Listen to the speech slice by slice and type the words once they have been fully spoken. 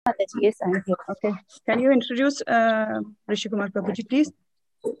Mataji, yes, I'm here. Okay. Can you introduce Rishi Kumar Prabhuji, please?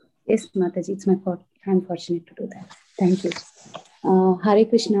 Yes, Mataji, I'm fortunate to do that. Thank you. Hare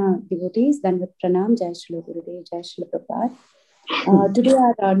Krishna devotees, Danvat Pranam, Jai Shri Gurudev, Jai Shri Prabhupada. Today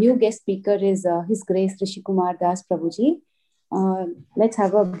our new guest speaker is His Grace Rishi Kumar Das Prabhuji. Let's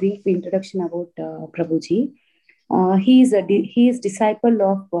have a brief introduction about Prabhuji. He is disciple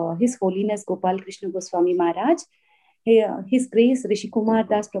of His Holiness Gopal Krishna Goswami Maharaj. His Grace Rishi Kumar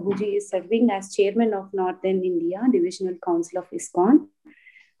Das Prabhuji is serving as chairman of Northern India Divisional Council of ISKCON.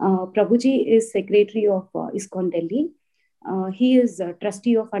 Prabhuji is secretary of ISKCON Delhi. He is a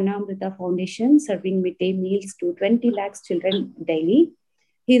trustee of Annamrita Foundation, serving midday meals to 20 lakhs children daily.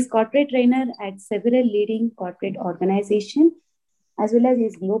 He is corporate trainer at several leading corporate organizations, as well as he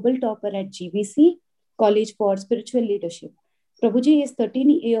is global topper at GBC, College for Spiritual Leadership. Prabhuji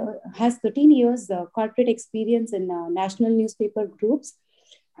has 13 years corporate experience in national newspaper groups.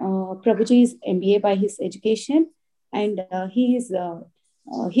 Prabhuji is MBA by his education, and he's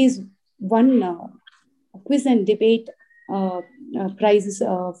won quiz and debate prizes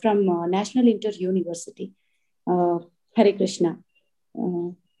from National Inter University. Hare Krishna.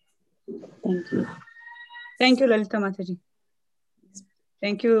 Thank you. Thank you, Lalita Mataji.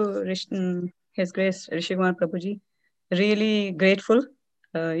 Thank you, His Grace Rishi Kumar Prabhuji. Really grateful.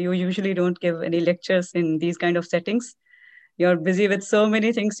 You usually don't give any lectures in these kind of settings. You're busy with so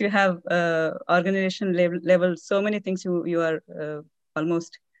many things. You have organization level, so many things. You are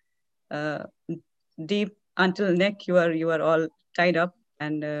almost deep until neck. You are all tied up.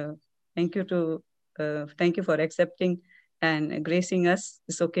 And thank you for accepting and gracing us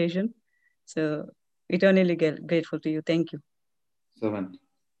this occasion. So eternally grateful to you. Thank you. Servant.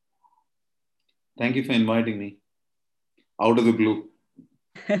 Thank you for inviting me out of the blue.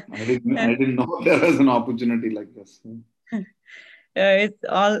 I didn't know there was an opportunity like this. It's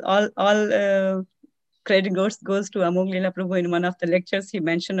all credit goes to Amog Leela Prabhu. In one of the lectures, he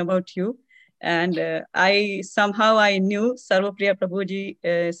mentioned about you. And I knew Sarvapriya Prabhuji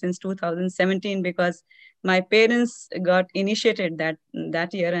since 2017 because my parents got initiated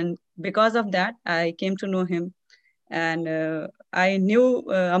that year. And because of that, I came to know him. And I knew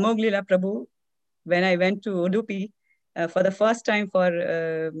Amog Leela Prabhu when I went to Udupi for the first time for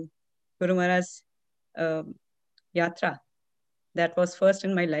Guru Maharaj's Yatra. That was first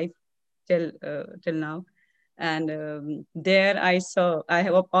in my life till now. And there I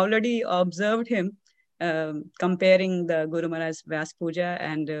have already observed him comparing the Guru Maharaj Vyas Puja,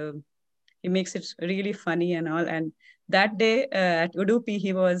 and he makes it really funny and all. And that day at Udupi,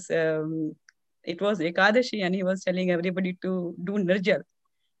 it was Ekadashi, and he was telling everybody to do Nirjal.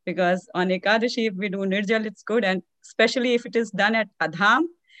 Because on Ekadashi, if we do Nirjal, it's good. And especially if it is done at Adham,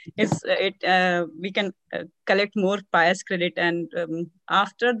 we can collect more pious credit. And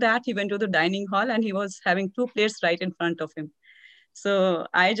after that, he went to the dining hall and he was having 2 plates right in front of him. So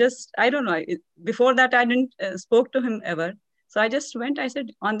I don't know. Before that, I didn't spoke to him ever. So I just went, I said,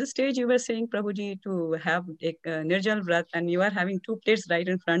 on the stage, you were saying, Prabhuji, to have Nirjal Vrat, and you are having 2 plates right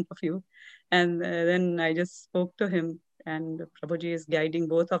in front of you. And then I just spoke to him, and Prabhuji is guiding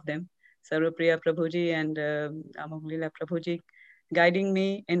both of them, Sarvapriya Prabhuji and Amog Leela Prabhuji, guiding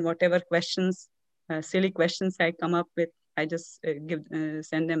me in whatever questions, silly questions I come up with. I just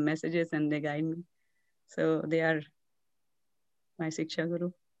send them messages and they guide me. So they are my Siksha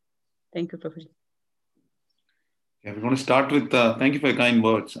Guru. Thank you, Prabhuji. Yeah, we're going to start with, thank you for your kind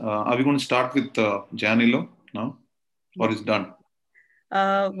words. Are we going to start with Janilo now? Or is done?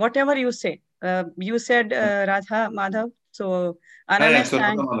 Whatever you say. You said Radha Madhav. So Aname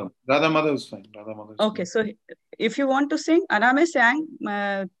sang. Radha Madhav is fine. Okay, so if you want to sing, Aname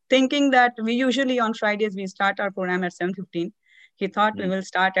sang, thinking that we usually on Fridays we start our program at 7:15. He thought we will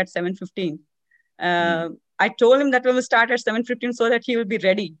start at 7:15. I told him that we will start at 7:15 so that he will be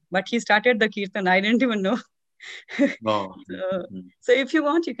ready. But he started the kirtan. I didn't even know. No. So if you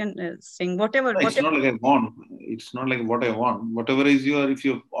want, you can sing whatever. It's not like I want. It's not like what I want. Whatever is if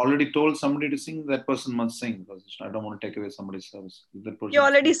you've already told somebody to sing, that person must sing, because I don't want to take away somebody's service. He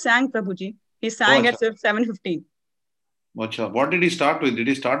already sang, Prabhuji. He sang at 7:15. What did he start with? Did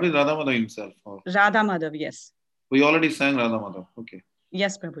he start with Radha Madhav himself? Or? Radha Madhav, yes. We already sang Radha Madhav. Okay.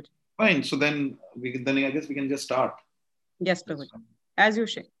 Yes, Prabhuji. Fine. So then I guess we can just start. Yes, Prabhuji. As you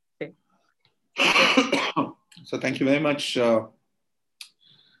say. So thank you very much. A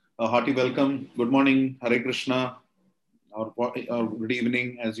hearty welcome. Good morning, Hare Krishna, or good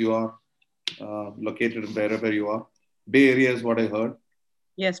evening, as you are located wherever you are. Bay Area is what I heard.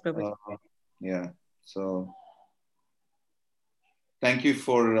 Yes, Prabhuji. Yeah. So thank you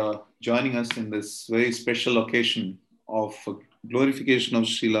for joining us in this very special occasion of glorification of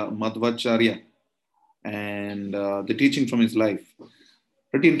Srila Madhvacharya and the teaching from his life.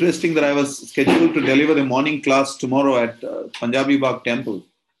 Pretty interesting that I was scheduled to deliver the morning class tomorrow at Punjabi Bagh Temple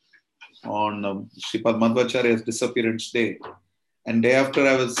on Sripad Madhvacharya's disappearance day. And day after,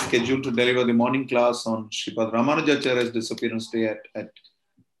 I was scheduled to deliver the morning class on Sripad Ramanujacharya's disappearance day at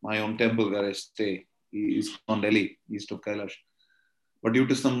my own temple where I stay, ISKCON Delhi, east of Kailash. But due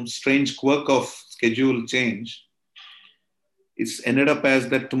to some strange quirk of schedule change, it's ended up as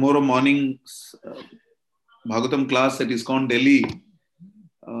that tomorrow morning's Bhagavatam class at ISKCON Delhi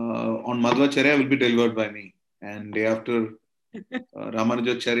on Madhvacharya will be delivered by me. And day after,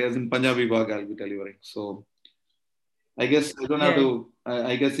 Ramanujacharya's in Punjabi Bagh I'll be delivering. So I guess I don't have to,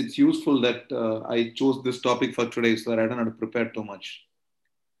 I guess it's useful that I chose this topic for today so that I don't have to prepare too much.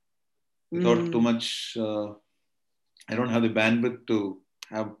 Without too much, I don't have the bandwidth to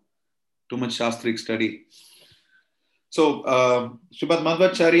have too much Shastric study. So, Sripad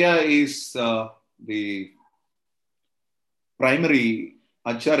Madhvacharya is the primary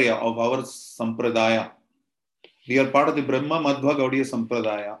Acharya of our Sampradaya. We are part of the Brahma Madhva Gaudiya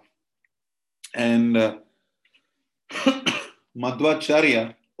Sampradaya. And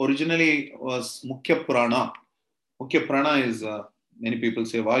Madhvacharya originally was Mukhya Prana. Mukhya Prana is, many people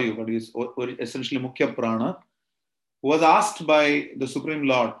say Vayu, but he is essentially Mukhya Prana, who was asked by the Supreme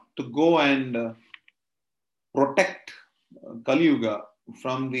Lord to go and protect Kali Yuga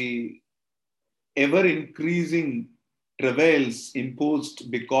from the ever-increasing travails imposed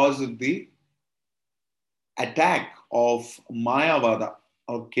because of the attack of Mayavada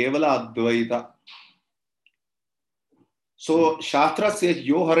or Kevala Advaita. So Shastra says,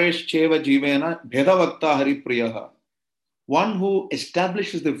 Yo Haresh Cheva Jivena Bhedavakta Hari Priyaha. One who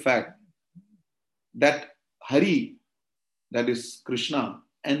establishes the fact that Hari, that is Krishna,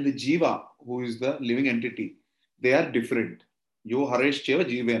 and the Jiva, who is the living entity, they are different. Yo Haresh Cheva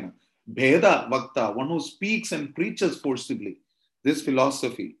Jivena. Bheda Vakta, one who speaks and preaches forcibly this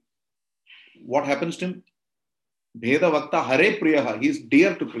philosophy. What happens to him? Bheda Vakta Hare Priyaha. He is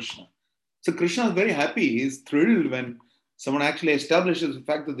dear to Krishna. So Krishna is very happy. He is thrilled when someone actually establishes the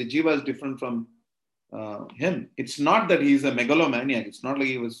fact that the Jiva is different from him. It's not that he is a megalomaniac. It's not like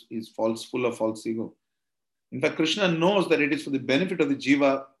he's false, full of false ego. In fact, Krishna knows that it is for the benefit of the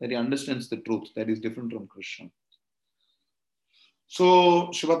Jiva that he understands the truth that is different from Krishna. So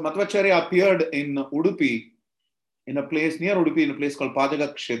Sripad Madhvacharya appeared in Udupi, in a place near Udupi, in a place called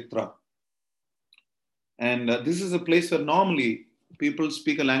Pajaga Kshetra. And this is a place where normally people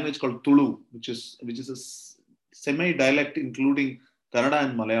speak a language called Tulu, which is a semi-dialect including Kannada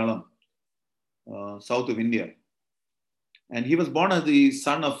and Malayalam, south of India. And he was born as the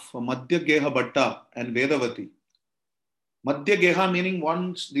son of Madhya Geha Bhatta and Vedavati. Madhya Geha meaning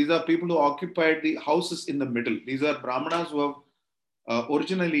these are people who occupied the houses in the middle. These are Brahmanas who have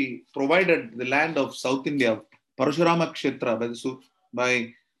originally provided the land of South India, Parashurama Kshetra,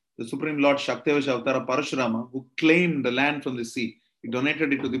 by the Supreme Lord Shaktavesha Avatara Parashurama, who claimed the land from the sea. He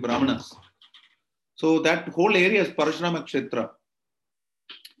donated it to the Brahmanas. So that whole area is Parashurama Kshetra.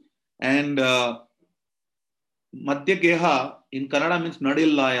 And Madhya Geha in Kannada means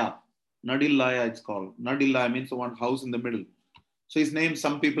Nadillaya. Nadillaya it's called. Nadillaya means the one house in the middle. So his name,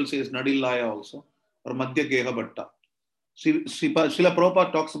 some people say is Nadillaya also, or Madhya Geha Bhatta. Srila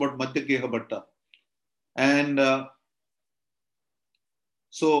Prabhupada talks about Madhya Geha Bhatta. And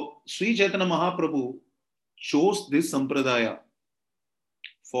so Sri Chaitanya Mahaprabhu chose this sampradaya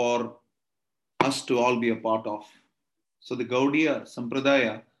for us to all be a part of. So the Gaudiya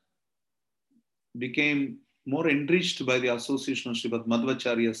sampradaya became more enriched by the association of Sripad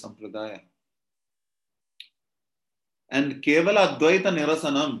Madhvacharya sampradaya. And Kevala Advaita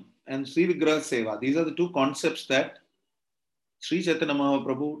Nirasanam and Sri Vigraha Seva, these are the two concepts that Sri Chaitanya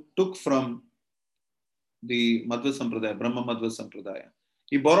Mahaprabhu took from the Madhva Sampradaya, Brahma Madhva Sampradaya.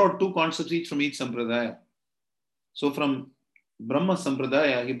 He borrowed two concepts each from each Sampradaya. So from Brahma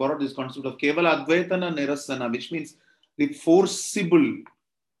Sampradaya, he borrowed this concept of Kevala Advaitana Nirasana, which means the forcible,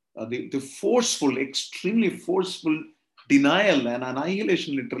 the forceful, extremely forceful denial and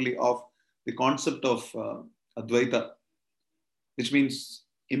annihilation literally of the concept of Advaita, which means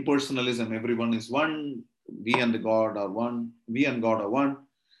impersonalism. Everyone is one. We and the God are one. We and God are one.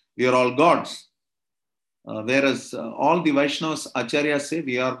 We are all gods. Whereas all the Vaishnavas, Acharyas say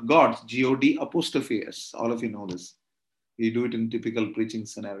we are gods. G-O-D apostrophe S. All of you know this. We do it in typical preaching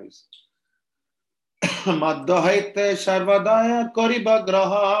scenarios. Madhaite Sharvadaya Koriba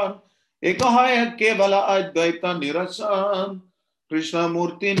Grahan Ekahaya Kevala Advaita Nirasan Krishna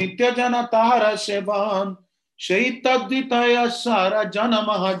Murti Nitya Jana Tahara Shevan Shaitadvitaya Sara Jana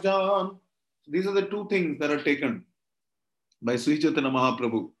Mahajan. These are the two things that are taken by Sri Chaitanya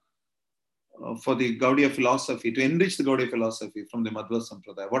Mahaprabhu for the Gaudiya philosophy, to enrich the Gaudiya philosophy from the Madhva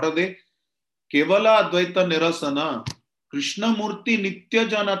Sampradaya. What are they? Kevala Advaita Nirasana, Krishna Murti Nitya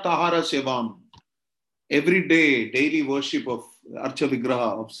Jana Tahara Sevam. Every day, daily worship of Archa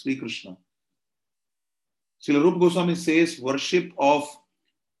Vigraha of Sri Krishna. Srila Rupa Goswami says worship of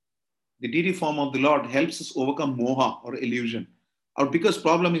the deity form of the Lord helps us overcome moha or illusion. Our biggest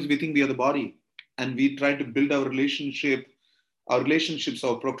problem is we think we are the body, and we try to build our relationships,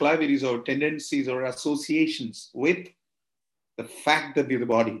 our proclivities, our tendencies, our associations with the fact that we are the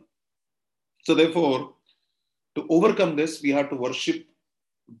body. So therefore, to overcome this, we have to worship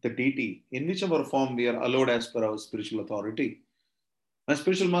the deity in whichever form we are allowed as per our spiritual authority. My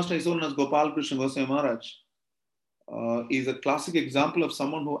spiritual master is known as Gopal Krishna Goswami Maharaj. Is a classic example of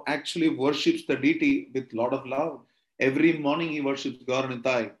someone who actually worships the deity with a lot of love. Every morning he worships Gaura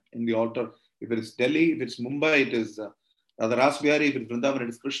Nitai in the altar. If it is Delhi, if it's Mumbai, it is Radha Rasbihari, if it's Vrindavan, it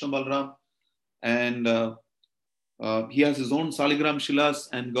is Krishna Balram. And he has his own Saligram Shilas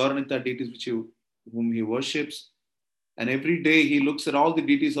and Gaura Nitai deities whom he worships. And every day he looks at all the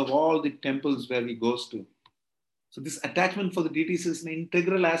deities of all the temples where he goes to. So this attachment for the deities is an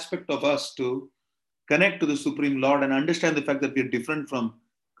integral aspect of us to connect to the Supreme Lord and understand the fact that we are different from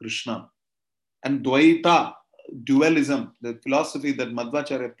Krishna. And Dvaita, dualism, the philosophy that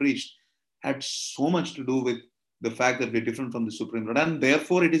Madhvacharya preached, had so much to do with the fact that we are different from the Supreme Lord. And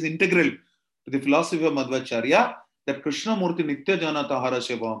therefore, it is integral to the philosophy of Madhvacharya that Krishna Murti Nitya Jana Tahara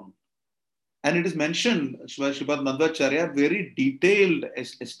Shevam. And it is mentioned, Srimad Madhvacharya, very detailed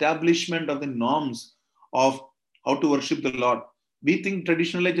establishment of the norms of how to worship the Lord. We think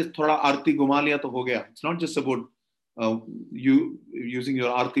traditionally just thoda arti gumaliya to ho gaya. It's not just about you using your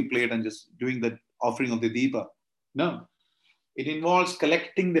arti plate and just doing the offering of the deepa. No. It involves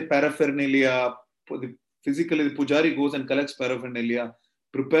collecting the paraphernalia. Physically, the pujari goes and collects paraphernalia,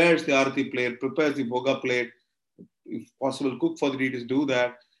 prepares the arti plate, prepares the bhoga plate. If possible, cook for the deities, do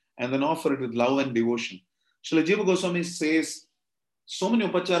that, and then offer it with love and devotion. Srila Jiva Goswami says, so many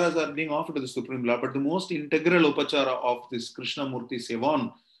upacharas are being offered to the Supreme Lord, but the most integral upachara of this Krishna Murti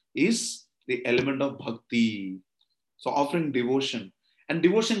Sevan is the element of bhakti. So offering devotion. And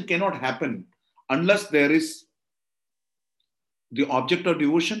devotion cannot happen unless there is the object of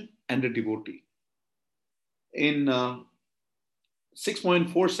devotion and the devotee. In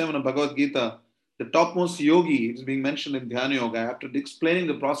 6.47 of Bhagavad Gita, the topmost yogi is being mentioned in Dhyana Yoga. After explaining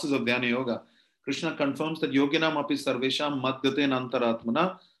the process of Dhyana Yoga, Krishna confirms that yoginam api sarvesham madhyate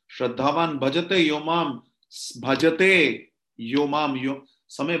nantaratmana shraddhavan bhajate yomam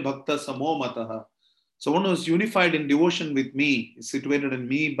same bhakta samo mataha. So one who is unified in devotion with me, is situated in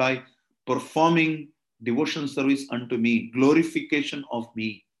me by performing devotion service unto me, glorification of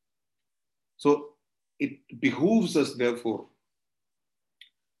me. So it behooves us, therefore,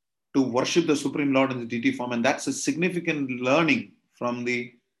 to worship the Supreme Lord in the deity form. And that's a significant learning from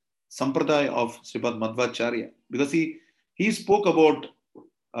the Sampradaya of Srimad Madhvacharya. Because he spoke about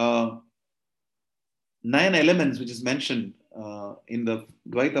 9 elements which is mentioned in the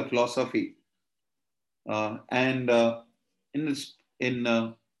Dvaita philosophy. In the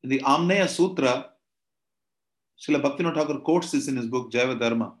Amnaya Sutra, Srila Bhaktivinoda Thakur quotes this in his book Jaiva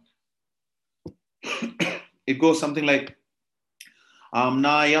Dharma. It goes something like,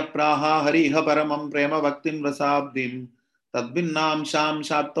 Amnaya praha hariha paramam prema bhaktim rasabdim tadvinnam sham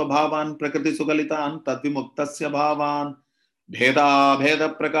shatva bhavan prakriti sugalitan tadvimuktasya bhavan bheda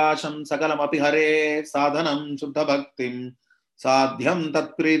bheda prakasham sakalam api hare sadhanam shuddha bhaktim sadhyam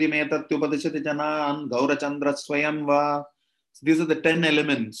tatpriti me tatyupadishati janan gaura chandra swayam va. These are the 10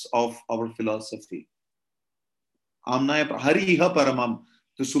 elements of our philosophy. Amnaya hariha paramam.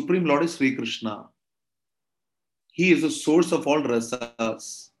 The Supreme Lord is Sri Krishna. He is the source of all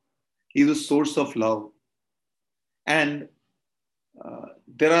rasas. He is the source of love. And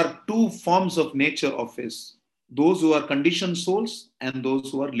there are 2 forms of nature of His. Those who are conditioned souls and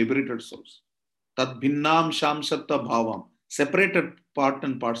those who are liberated souls. Tad bhinnam shamshatta bhavam. Separated part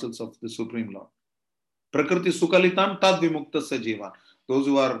and parcels of the Supreme Lord. Prakriti sukalitan tad vimuktasya jivan. Those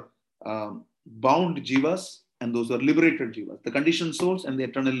who are bound jivas and those who are liberated jivas. The conditioned souls and the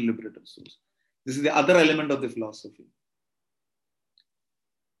eternally liberated souls. This is the other element of the philosophy.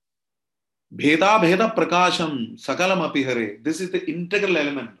 Bheda bheda prakasham sakalam api hare. This is the integral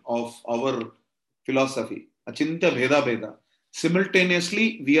element of our philosophy. Achintya bheda bheda.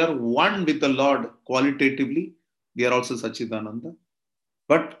 Simultaneously, we are one with the Lord qualitatively. We are also Sachidananda.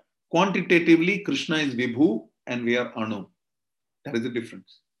 But quantitatively, Krishna is Vibhu and we are Anu. That is the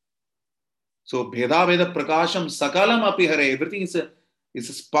difference. So, bheda bheda prakasham sakalam api hare. Everything is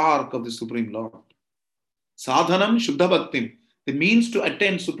a spark of the Supreme Lord. Sadhanam Shuddha Bhaktim. The means to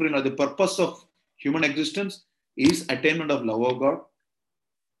attain Supreme Lord, the purpose of human existence is attainment of love of God.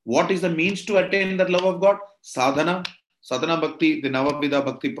 What is the means to attain that love of God? Sadhana, Sadhana Bhakti, the Navavidha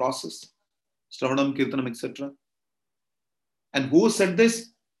Bhakti process, Shravanam, Kirtanam, etc. And who said this?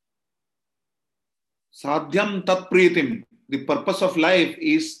 Sadhyam Tat Priyatim. The purpose of life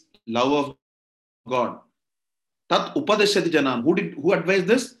is love of God. Tat Upadeshyati Janam. Who advised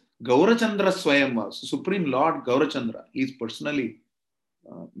this? Gaurachandra Swayam was. Supreme Lord Gaurachandra. He personally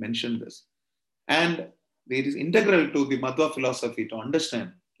mentioned this. And it is integral to the Madhva philosophy to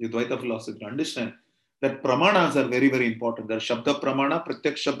understand, the Dvaita philosophy to understand that pramanas are very, very important. There are Shabda Pramana,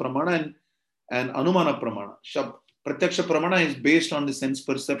 Pratyaksha Pramana, and Anumana Pramana. Pratyaksha Pramana is based on the sense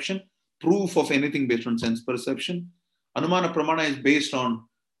perception, proof of anything based on sense perception. Anumana Pramana is based on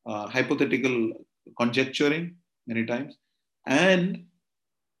hypothetical conjecturing many times. And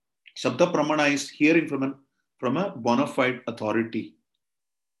Shabda Pramana is hearing from a bona fide authority.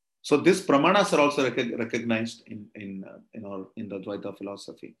 So these pramanas are also recognized in the Dvaita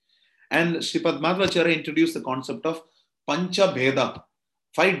philosophy. And Sripad Madhvacharya introduced the concept of Pancha Bheda,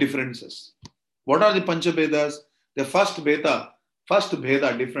 5 differences. What are the Pancha Bhedas? The first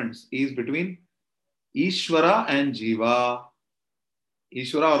Bheda difference is between Ishvara and Jiva.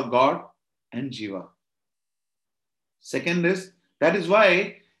 Ishvara or God and Jiva. Second is, that is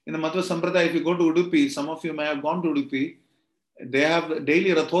why in the Madhva Sampradaya, if you go to Udupi, some of you may have gone to Udupi, they have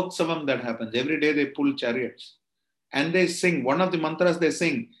daily Rathotsavam that happens. Every day they pull chariots. And they sing, one of the mantras they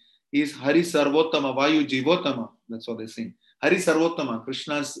sing is Hari Sarvottama, Vayu Jivottama. That's what they sing. Hari Sarvottama,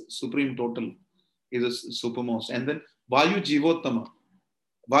 Krishna's supreme total, is supermost. And then Vayu Jivottama.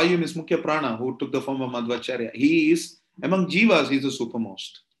 Vayu means Mukhya Prana, who took the form of Madhvacharya. He is, among Jivas, he is the supermost.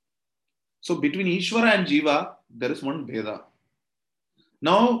 So between Ishvara and Jiva, there is one Bheda.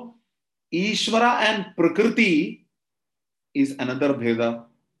 Now, Ishvara and Prakriti is another Bheda.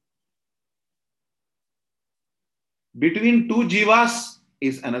 Between 2 Jivas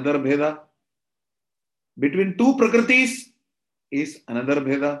is another Bheda. Between 2 Prakritis is another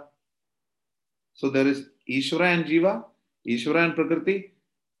Bheda. So there is Ishvara and Jiva, Ishvara and Prakriti,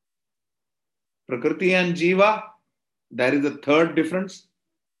 Prakriti and Jiva. There is a third difference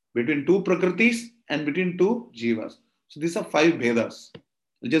between 2 Prakritis and between 2 Jivas. So these are 5 Bhedas.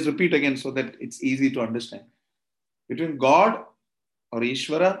 I'll just repeat again so that it's easy to understand. Between God or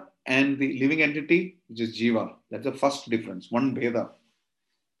Ishvara and the living entity, which is Jiva. That's the first difference, one Bheda.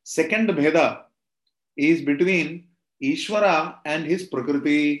 Second Bheda is between Ishvara and his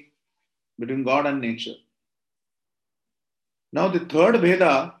Prakriti, between God and nature. Now the third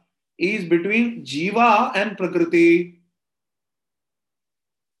Bheda is between Jiva and Prakriti.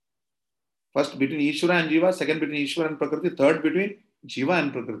 First between Ishvara and Jiva, second between Ishvara and Prakriti, third between Jiva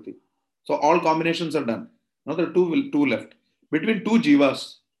and Prakriti. So all combinations are done. Now there are two left. Between 2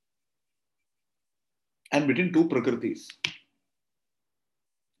 Jivas and between 2 Prakritis.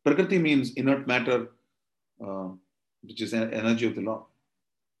 Prakriti means inert matter, which is energy of the Lord.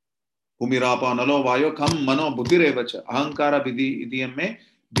 Bhumirapa nalo vayo kam mano buddhirevacha ahankara vidhi idiyame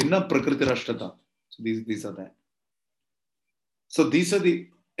binna prakriti rashtata. So these are that. So these are the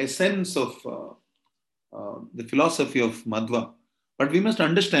essence of the philosophy of Madhva. But we must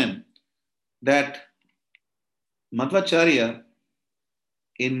understand that Madhvacharya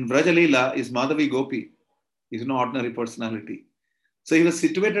in Vrajalila is Madhavi Gopi. He's no ordinary personality. So he was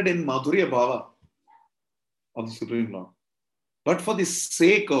situated in Madhurya Bhava of the Supreme Lord. But for the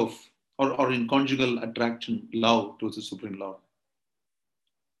sake of, or in conjugal attraction, love towards the Supreme Lord.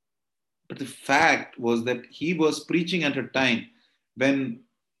 But the fact was that he was preaching at a time when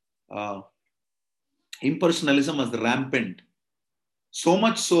impersonalism was rampant. So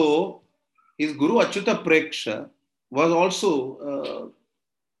much so, his Guru Achyuta Preksha was also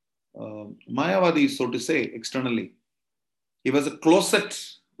Mayavadi, so to say, externally. He was a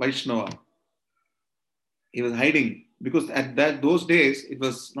closet Vaishnava. He was hiding because at those days, it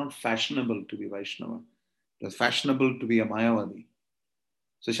was not fashionable to be Vaishnava. It was fashionable to be a Mayavadi.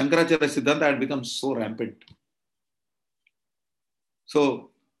 So Shankaracharya Siddhanta had become so rampant.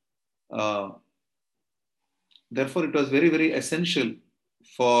 So, therefore, it was very, very essential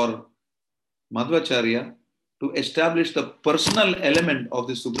for Madhvacharya to establish the personal element of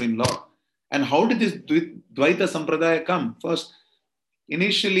the Supreme Lord. And how did this Dvaita Sampradaya come? First,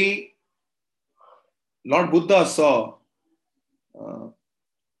 initially, Lord Buddha saw,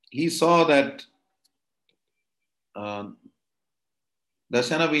 he saw that Darshana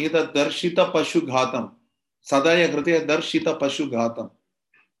Vihita Darshita Pashu Ghatam, Sadaya Kritya Darshita Pashu Ghatam.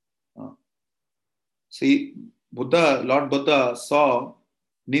 See, Lord Buddha saw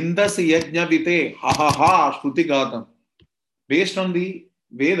Nindasi yajna vite ha ha ha shruti gatam. Based on the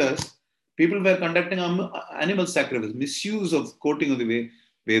Vedas, people were conducting animal sacrifice, misuse of quoting of the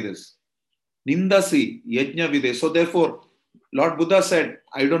Vedas. Nindasi yajna vite. So therefore, Lord Buddha said,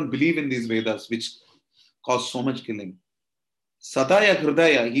 I don't believe in these Vedas, which cause so much killing. Sataya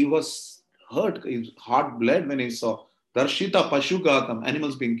Hridaya, he was hurt, his heart bled when he saw Darshita Pashugatam,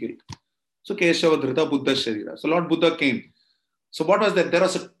 animals being killed. So Keshava Dhrita Buddha Sharira. So Lord Buddha came. So what was that? There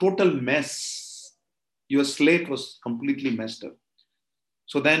was a total mess. Your slate was completely messed up.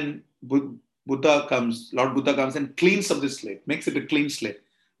 So then Buddha comes, Lord Buddha comes and cleans up the slate, makes it a clean slate.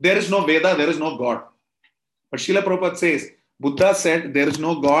 There is no Veda, there is no God. But Srila Prabhupada says, Buddha said, there is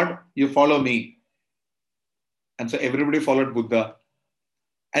no God, you follow me. And so everybody followed Buddha.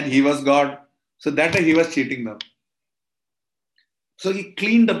 And he was God. So that way he was cheating them. So he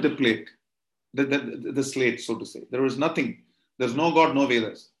cleaned up the plate, the slate, so to say. There was nothing. There's no God, no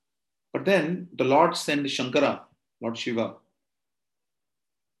Vedas. But then the Lord sent Shankara, Lord Shiva.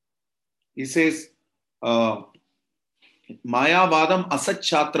 He says, Maya Vadam Asat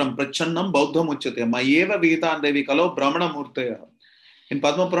Chatram Prachannam Bauddham Uchyate Mayeva Vigitan Devi Kalo Brahmana Murtaya. In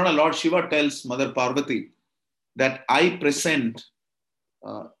Padma Purana, Lord Shiva tells Mother Parvati that I present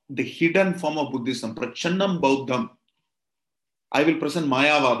the hidden form of Buddhism, Prachannam Bauddham. I will present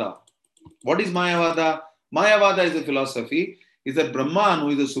Mayavada. What is Mayavada? Mayavada is a philosophy, is that Brahman, who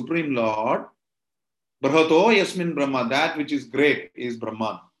is the Supreme Lord, Brahato Yasmin Brahma, that which is great is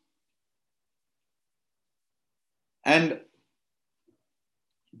Brahman. And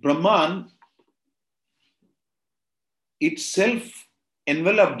Brahman itself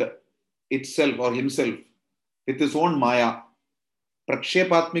enveloped itself or himself with his own Maya.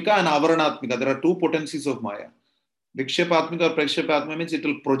 Prakshepatmika and Avaranatmika. There are two potencies of Maya. Vikshepatmika or Prakshepatmika means it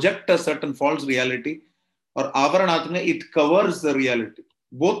will project a certain false reality, or Avaranatmika, it covers the reality.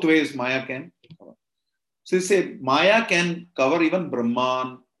 Both ways Maya can cover. So you say Maya can cover even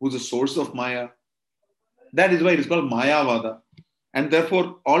Brahman, who is the source of Maya. That is why it is called Mayavada. And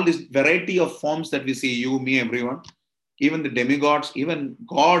therefore, all this variety of forms that we see, you, me, everyone, even the demigods, even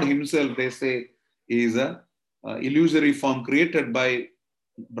God himself, they say, is a illusory form created by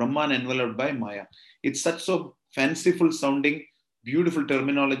Brahman, enveloped by Maya. It's such so fanciful sounding, beautiful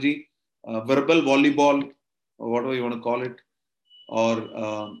terminology, verbal volleyball, or whatever you want to call it,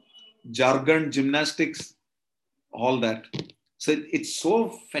 or jargon, gymnastics, all that. So it's so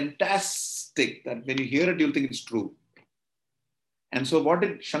fantastic that when you hear it, you'll think it's true. And so what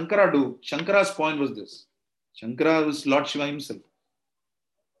did Shankara do? Shankara's point was this. Shankara was Lord Shiva himself.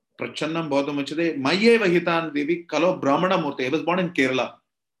 Prachannam Bauddham Uchyate Mayeva Hitan Devi Kalo Brahmana Murti. He was born in Kerala.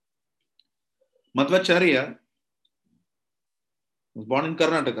 Madhvacharya was born in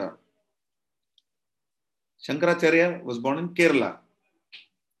Karnataka. Shankaracharya was born in Kerala.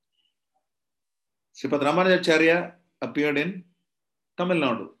 Sripad Ramanujacharya appeared in Tamil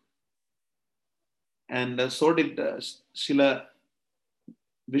Nadu. And so did Srila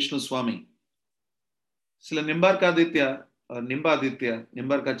Vishnu Swami. Srila Nimbarkaditya, or Nimbaditya,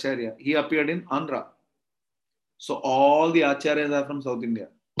 Nimbarkacharya, he appeared in Andhra. So all the acharyas are from South India.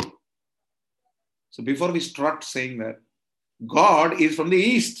 So before we strut saying that, God is from the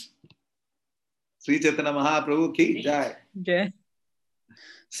East. Sri Chaitanya Mahaprabhu ki jai. Yeah.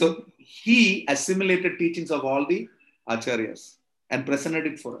 So he assimilated teachings of all the acharyas and presented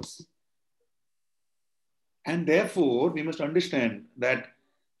it for us. And therefore, we must understand that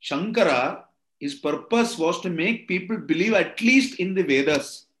Shankara, his purpose was to make people believe at least in the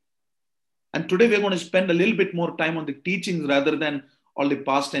Vedas. And today we're going to spend a little bit more time on the teachings rather than all the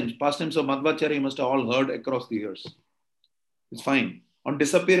pastimes. Pastimes of Madhvacharya you must have all heard across the years. It's fine. On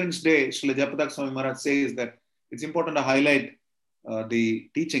Disappearance Day, Srila Jayapatak Swami Maharaj says that it's important to highlight the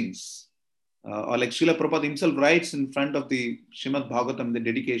teachings. Or like Srila Prabhupada himself writes in front of the Srimad Bhagavatam, the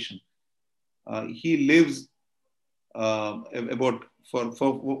dedication. He lives about for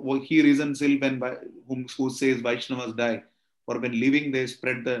he reasons ill when who says Vaishnavas die, for when living they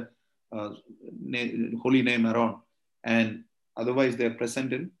spread the holy name around, and otherwise they are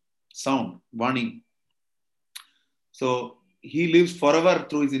present in sound, Vani. So he lives forever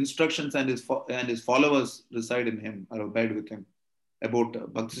through his instructions, and his followers reside in him or abide with him. About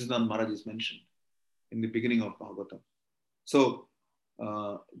Bhaktisiddhanta Maharaj is mentioned in the beginning of Bhagavatam. So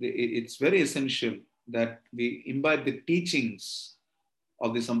it's very essential that we imbibe the teachings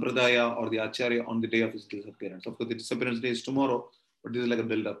of the Sampradaya or the Acharya on the day of his disappearance. Of course, the disappearance day is tomorrow, but this is like a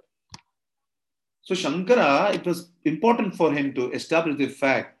build-up. So Shankara, it was important for him to establish the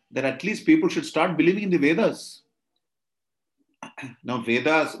fact that at least people should start believing in the Vedas. Now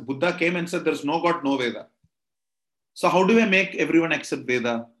Vedas, Buddha came and said there's no God, no Veda. So how do I make everyone accept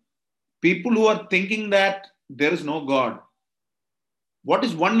Veda? People who are thinking that there is no God, what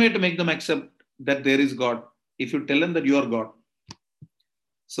is one way to make them accept that there is God? If you tell them that you are God.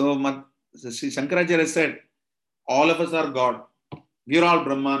 So Sri Shankaracharya said, all of us are God. We are all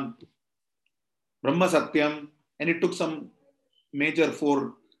Brahman, Brahma Satyam, and it took some major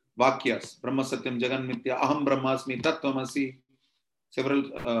 4 Vakyas. Brahma Satyam, Jagan Mithya, Aham Brahmasmi, Tattvamasi,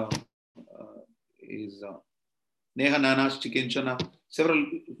 several Neha Nanas Chikinchana, several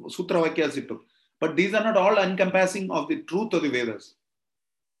Sutra Vakyas it took. But these are not all encompassing of the truth of the Vedas.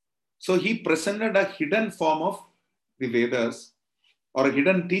 So he presented a hidden form of the Vedas, or a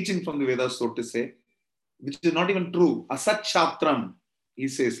hidden teaching from the Vedas, so to say, which is not even true. Asat Shatram, he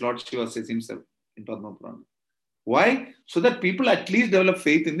says, Lord Shiva says himself in Padma Purana. Why? So that people at least develop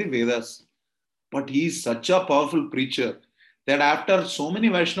faith in the Vedas. But he is such a powerful preacher that after so many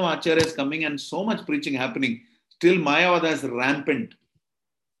Vaishnava Acharyas coming and so much preaching happening, still Mayavada is rampant.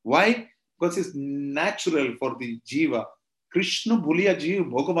 Why? Because it's natural for the Jiva. Krishna Bhuliya Jiva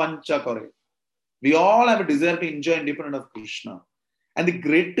Bhagavancha Kare. We all have a desire to enjoy independent of Krishna. And the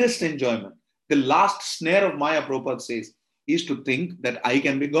greatest enjoyment, the last snare of Maya, Prabhupada says, is to think that I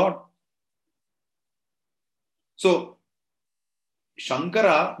can be God. So,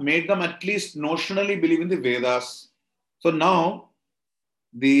 Shankara made them at least notionally believe in the Vedas. So now,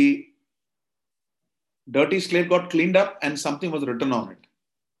 the dirty slate got cleaned up and something was written on it.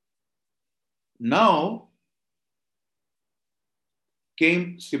 Now,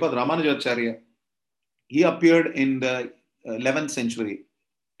 came Sripad Ramanujacharya. He appeared in the 11th century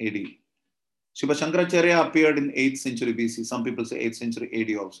AD. Sripad Shankaracharya appeared in 8th century BC. Some people say 8th century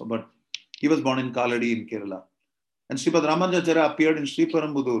AD also, but he was born in Kaladi in Kerala. And Sripad Ramanujacharya appeared in Sri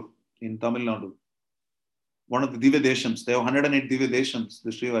Perumbudur in Tamil Nadu. One of the Divya Deshams. There are 108 Divya Deshams,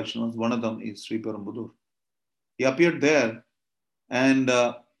 the Sri Vaishnavas. One of them is Sri Perumbudur. He appeared there and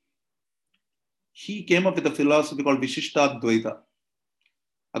he came up with a philosophy called Vishishtadvaita,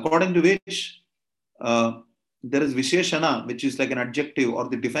 according to which there is Visheshana, which is like an adjective or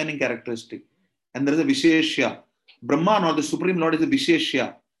the defining characteristic. And there is a Visheshya. Brahman or the Supreme Lord is a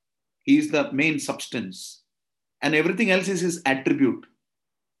Visheshya. He is the main substance. And everything else is his attribute,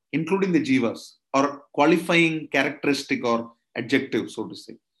 including the Jivas, or qualifying characteristic or adjective, so to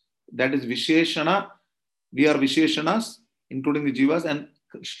say. That is Visheshana. We are Visheshanas, including the Jivas, and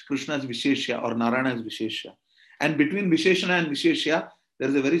Krishna is Visheshya or Narayana is Visheshya. And between Visheshana and Visheshya, there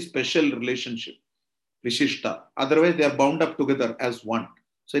is a very special relationship, Vishishta. Otherwise, they are bound up together as one.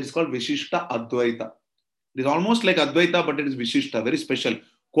 So it is called Vishishta Advaita. It is almost like Advaita, but it is Vishishta, very special.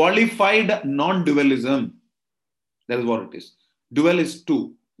 Qualified non-dualism. That is what it is. Dual is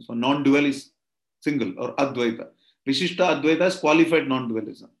two. So non-dual is single or Advaita. Vishishta Advaita is qualified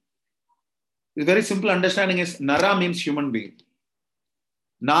non-dualism. The very simple understanding is Nara means human being.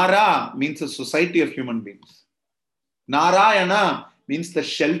 Nara means a society of human beings. Narayana means the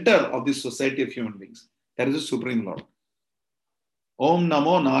shelter of this society of human beings. That is the Supreme Lord. Om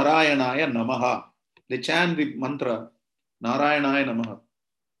Namo Narayanaya Namaha. They chant the mantra Narayanaya Namaha.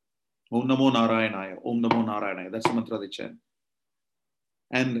 Om Namo Narayanaya. Om Namo Narayanaya. That's the mantra they chant.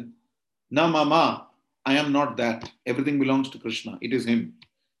 And Na Mama, I am not that. Everything belongs to Krishna. It is Him.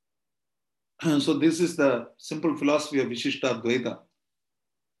 So this is the simple philosophy of Vishishta Advaita.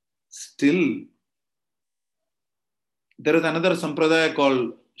 Still, there is another sampradaya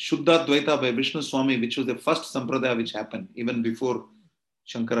called Shuddha Advaita by Vishnu Swami, which was the first sampradaya which happened even before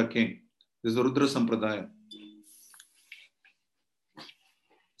Shankara came. This is the Rudra Sampradaya.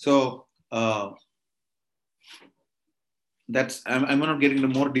 So, that's I'm not getting into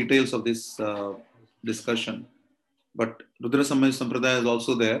more details of this discussion, but Rudra Sampradaya is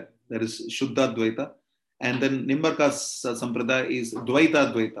also there. There is Shuddha Advaita. And then Nimbarka's Sampradaya is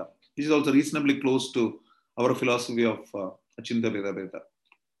Dvaita Advaita, which is also reasonably close to our philosophy of Achinta Veda Veda.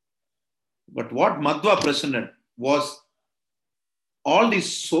 But what Madhva presented was all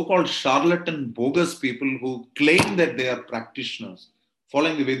these so-called charlatan, bogus people who claim that they are practitioners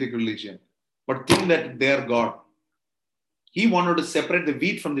following the Vedic religion, but think that they are God. He wanted to separate the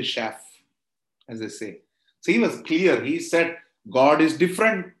wheat from the chaff, as they say. So he was clear. He said, God is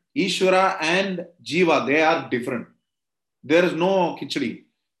different. Ishvara and Jiva, they are different. There is no khichdi,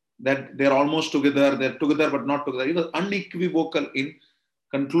 that they're almost together, they're together but not together. He was unequivocal in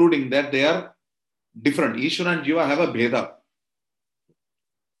concluding that they are different. Ishvara and Jiva have a Bheda.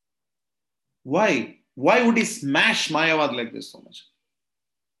 Why? Why would he smash Mayavad like this so much?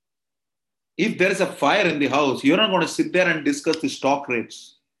 If there is a fire in the house, you're not going to sit there and discuss the stock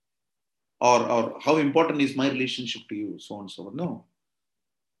rates or how important is my relationship to you, so on and so on. No.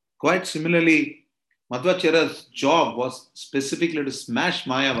 Quite similarly, Madhvacharya's job was specifically to smash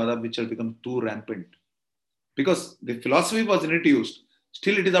Mayavada, which had become too rampant. Because the philosophy was introduced,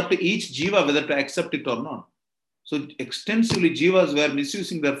 still it is up to each jiva whether to accept it or not. So extensively, jivas were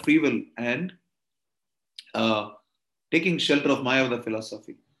misusing their free will and taking shelter of Mayavada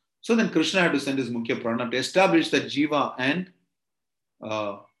philosophy. So then Krishna had to send his Mukhya Prana to establish that jiva and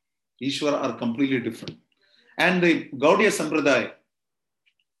Ishvara are completely different. And the Gaudiya Sampradaya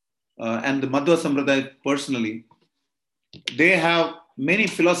and the Madhva Sampradaya personally, they have many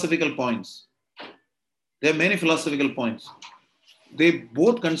philosophical points. They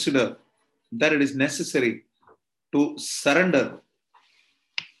both consider that it is necessary to surrender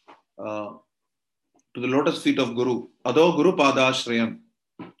to the lotus feet of Guru. Ado Guru Padashrayam.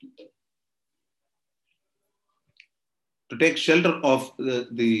 To take shelter of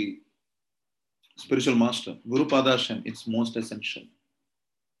the spiritual master. Guru Padashrayam, it's most essential.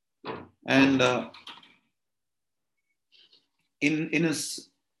 And in his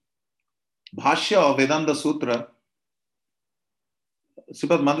Bhashya of Vedanta Sutra,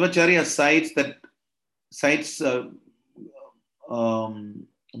 Sripad Madhvacharya cites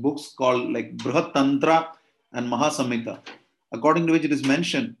books called like Brihat Tantra and Mahasamhita, according to which it is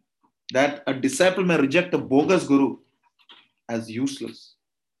mentioned that a disciple may reject a bogus guru as useless.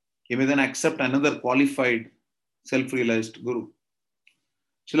 He may then accept another qualified, self-realized guru.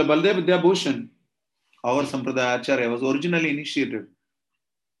 Srila Baldev Vidyabhushan, our Sampradaya Acharya, was originally initiated,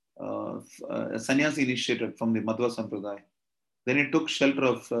 a sannyasi initiated from the Madhva Sampradaya. Then he took shelter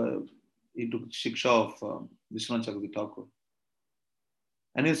of, he took Shiksha of Vishwanath Chakravarti Thakur.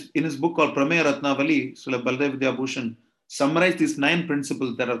 And in his book called Prameya Ratnavali, Srila Baldev Vidyabhushan summarized these 9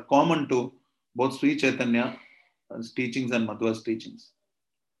 principles that are common to both Sri Chaitanya's teachings and Madhva's teachings.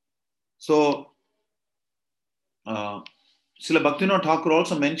 So, Srila Bhaktivinoda Thakur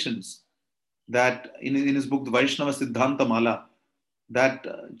also mentions that in his book, The Vaishnava Siddhanta Mala, that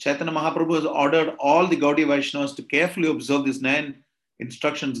Chaitanya Mahaprabhu has ordered all the Gaudiya Vaishnavas to carefully observe these 9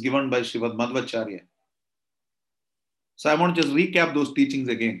 instructions given by Srimad Madhvacharya. So I want to just recap those teachings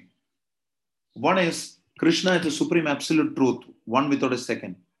again. One is Krishna is the supreme absolute truth, one without a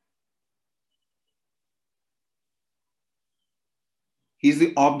second. He is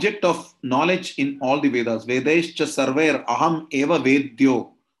the object of knowledge in all the Vedas. Vedescha sarvair aham eva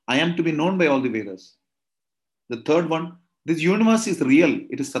vedyo. I am to be known by all the Vedas. The third one, this universe is real.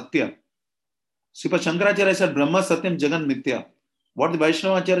 It is Satya. Sripad Shankaracharya said, Brahma Satyam Jagan Nitya. What the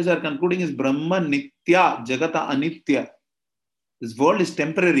Vaishnavacharyas are concluding is Brahma Nitya Jagata Anitya. This world is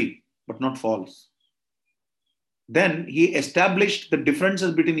temporary, but not false. Then he established the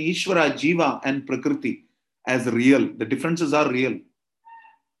differences between Ishvara, Jiva and Prakriti as real. The differences are real.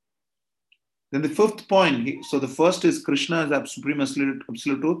 Then the fifth point, so the first is Krishna is supreme absolute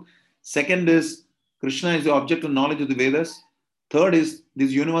truth. Second is Krishna is the object of knowledge of the Vedas. Third is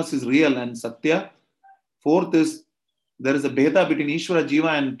this universe is real and Satya. Fourth is there is a bheda between Ishvara,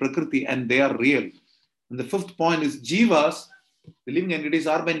 Jiva and Prakriti and they are real. And the fifth point is Jivas, the living entities,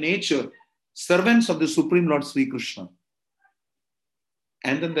 are by nature servants of the Supreme Lord Sri Krishna.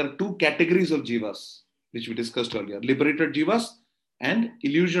 And then there are 2 categories of Jivas, which we discussed earlier. Liberated Jivas and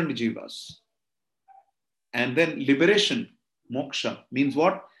illusioned Jivas. And then liberation, moksha, means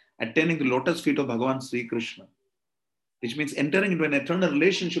what? Attaining the lotus feet of Bhagavan Sri Krishna. Which means entering into an eternal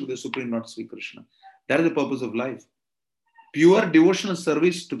relationship with the Supreme Lord Sri Krishna. That is the purpose of life. Pure devotional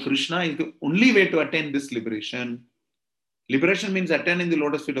service to Krishna is the only way to attain this liberation. Liberation means attaining the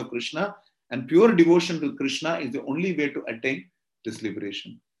lotus feet of Krishna, and pure devotion to Krishna is the only way to attain this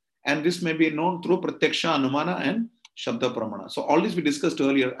liberation. And this may be known through Pratyaksha, Anumana and Shabda Pramana. So all this we discussed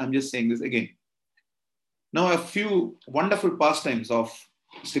earlier, I'm just saying this again. Now a few wonderful pastimes of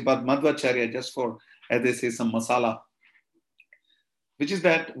Sripad Madhvacharya, just for, as they say, some masala. Which is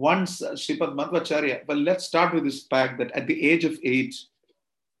that once Sripad Madhvacharya, well, let's start with this fact that at the age of 8,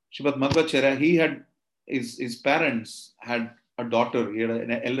 Sripad Madhvacharya, he had, his parents had a daughter, he had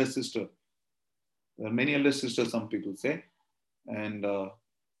an elder sister. There are many elder sisters, some people say. And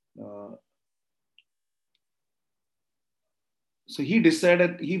so he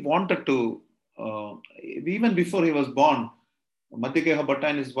decided, he wanted to, even before he was born, Madhyakeha Bhatta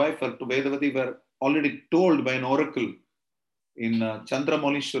and his wife to Vedavati were already told by an oracle in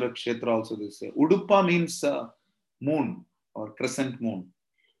Chandramaulishwara Kshetra also they say. Udupa means moon or crescent moon.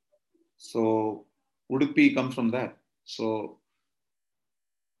 So Udupi comes from that. So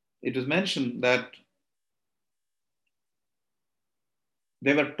it was mentioned that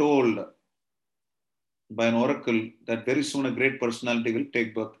they were told by an oracle that very soon a great personality will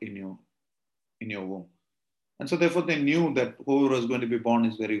take birth in your womb. And so therefore they knew that whoever was going to be born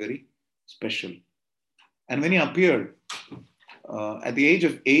is very, very special. And when he appeared, at the age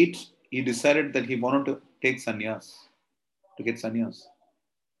of 8, he decided that he wanted to take sannyas, to get sannyas.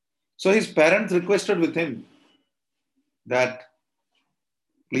 So his parents requested with him that,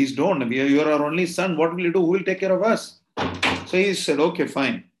 please don't, you are our only son, what will you do? Who will take care of us? So he said, okay,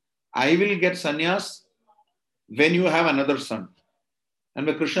 fine. I will get sannyas when you have another son. And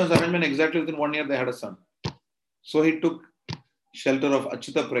by Krishna's arrangement, exactly within 1 year, they had a son. So he took shelter of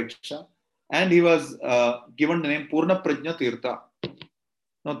Achyuta Preksha, and he was given the name Purna Prajna Tirtha.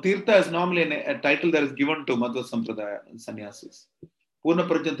 Now, Tirtha is normally a title that is given to Madhva Sampradaya sannyasis. Purna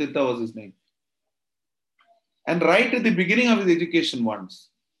Prajna Tirtha was his name. And right at the beginning of his education once,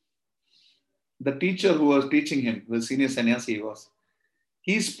 the teacher who was teaching him, the senior sannyasi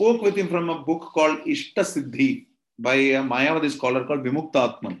he spoke with him from a book called Ishta Siddhi by a Mayavadi scholar called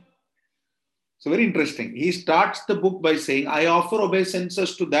Vimukta Atman. So very interesting. He starts the book by saying, I offer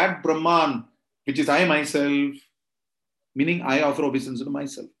obeisances to that Brahman, which is I myself, meaning I offer obeisances to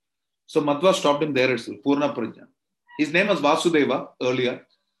myself. So Madhva stopped him there itself, Purna Prajna. His name was Vasudeva earlier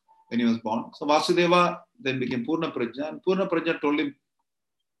when he was born. So Vasudeva then became Purna Prajna, and Purna Prajna told him,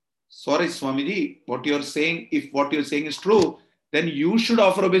 sorry, Swamiji, what you're saying, if what you're saying is true, then you should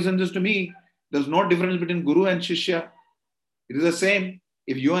offer obeisances to me. There's no difference between Guru and Shishya. It is the same.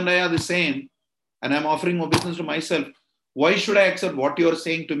 If you and I are the same, and I'm offering obeisance to myself, why should I accept what you're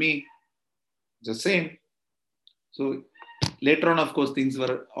saying to me? It's the same. So later on, of course, things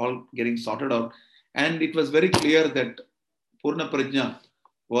were all getting sorted out. And it was very clear that Purna Prajna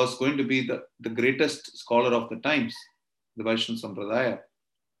was going to be the greatest scholar of the times, the Vaishnava Sampradaya.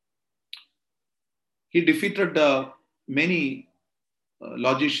 He defeated many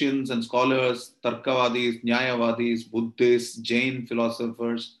logicians and scholars, Tarkavadis, Nyayavadis, Buddhists, Jain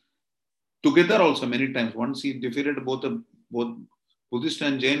philosophers, together also many times. Once he defeated both Buddhist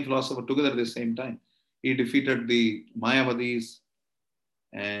and Jain philosophers together at the same time. He defeated the Mayavadis,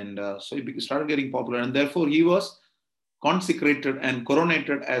 and so he started getting popular. And therefore, he was consecrated and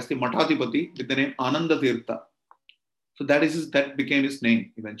coronated as the Mathadipati with the name Ananda Tirtha. So that became his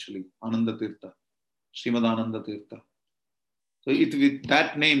name eventually, Ananda Tirtha, Srimad Ananda Tirtha. So with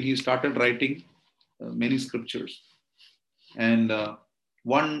that name, he started writing many scriptures. And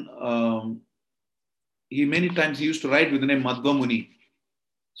he many times he used to write with the name Madhva Muni.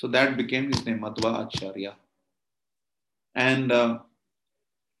 So that became his name, Madhva Acharya. And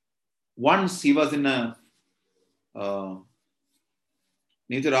once he was in a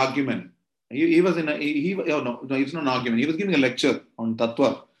major argument. It's not an argument. He was giving a lecture on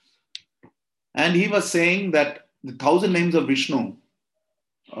Tattva. And he was saying that the 1,000 names of Vishnu,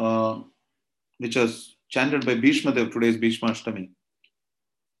 which was chanted by Bhishma Dev, today's Bhishma Ashtami.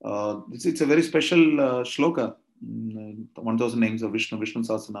 It's a very special shloka, 1,000 names of Vishnu, Vishnu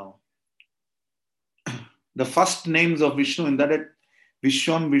Sahasranama. The first names of Vishnu in that,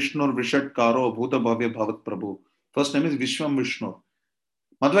 Vishwam Vishnu Vishat Karo Bhuta Bhavya Bhavat Prabhu. First name is Vishwam Vishnu.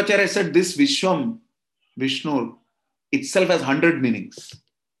 Madhvacharya said this Vishwam Vishnu itself has 100 meanings.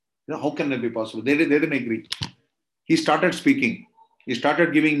 How can that be possible? They didn't agree. He started speaking. He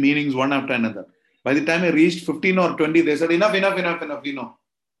started giving meanings one after another. By the time he reached 15 or 20, they said, enough, we know.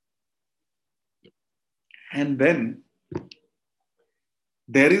 And then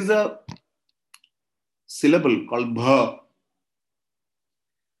there is a syllable called Bha.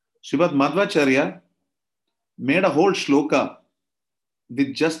 Srimad Madhvacharya made a whole shloka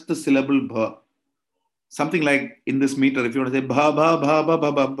with just the syllable Bha. Something like in this meter, if you want to say Bha, Bha, Bha, Bha,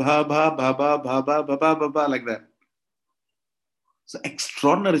 Bha, Bha, Bha, Bha, Bha, Bha, Bha, Bha, Bha, Bha, Bha, like that. So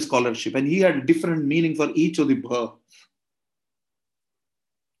extraordinary scholarship. And he had different meaning for each of the Bha.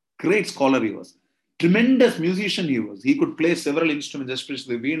 Great scholar he was. Tremendous musician he was. He could play several instruments,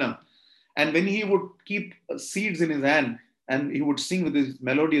 especially the veena. And when he would keep seeds in his hand and he would sing with his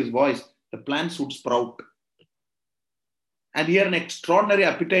melodious voice, the plants would sprout. And he had an extraordinary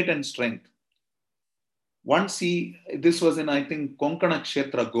appetite and strength. Once this was in, I think, Konkana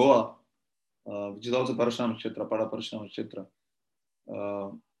Kshetra, Goa, which is also Parashurama Kshetra, Pada Parashurama Kshetra,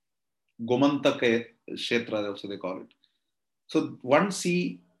 Gomantaka Kshetra, also they call it. So once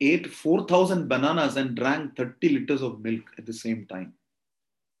he ate 4,000 bananas and drank 30 liters of milk at the same time.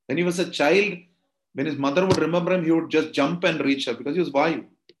 When he was a child, when his mother would remember him, he would just jump and reach her because he was Vayu.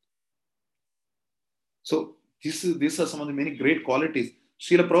 So these are some of the many great qualities.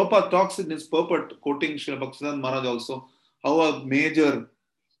 Srila Prabhupada talks in his purport, quoting Srila Bhaktisiddhanta Maharaj also, how a major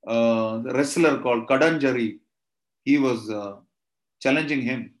wrestler called Kadanjari, he was challenging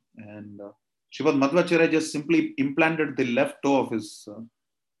him. And Srimad Madhvacharya just simply implanted the left toe of his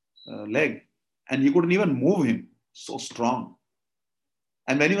leg. And he couldn't even move him. So strong.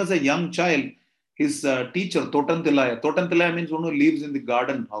 And when he was a young child, his teacher, Totantilaya. Totantilaya means one who lives in the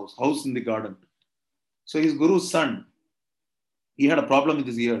garden house in the garden. So his guru's son, he had a problem with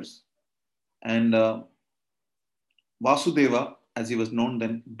his ears. And Vasudeva, as he was known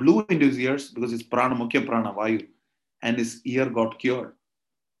then, blew into his ears because his prana, mukhya prana, vayu, and his ear got cured.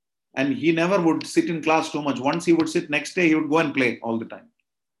 And he never would sit in class too much. Once he would sit, next day he would go and play all the time.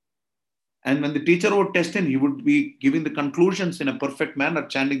 And when the teacher would test him, he would be giving the conclusions in a perfect manner,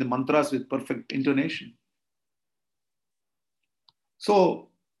 chanting the mantras with perfect intonation. So,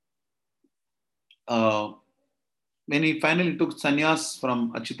 when he finally took sannyas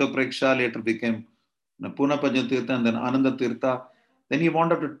from Achyuta Preksha, later became Puna Pajatirtha and then Ananda Tirtha, then he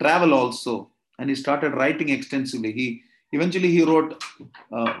wanted to travel also. And he started writing extensively. Eventually he wrote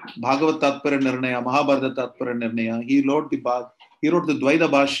Bhagavad Tatpara Nirnaya, Mahabharata Tatpara Nirnaya. He wrote the Dvaita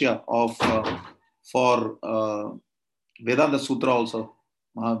Bhashya for Vedanta Sutra also.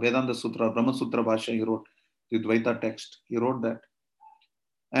 Vedanta Sutra, Brahma Sutra Bhashya, he wrote the Dvaita text. He wrote that.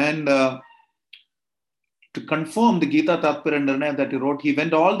 And to confirm the Gita Tatpara Nirnaya that he wrote, he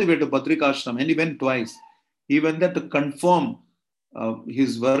went all the way to Badrikashram, and he went twice. He went there to confirm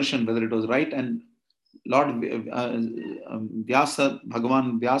his version, whether it was right. And Lord Vyasa,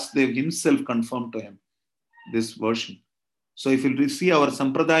 Bhagavan Vyasadev himself confirmed to him this version. So if you see our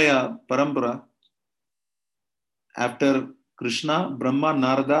Sampradaya Parampara, after Krishna, Brahma,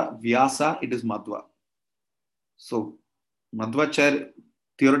 Narada, Vyasa, it is Madhva. So Madhvacharya,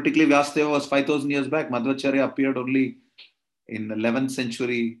 theoretically Vyasadeva was 5,000 years back. Madhvacharya appeared only in 11th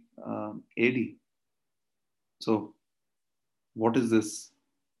century AD. So what is this?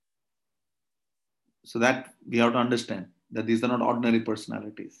 So that we have to understand that these are not ordinary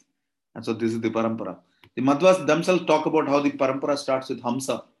personalities. And so this is the parampara. The Madhvas themselves talk about how the parampara starts with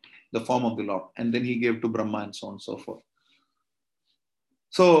Hamsa, the form of the Lord, and then he gave to Brahma and so on and so forth.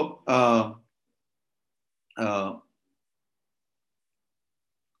 So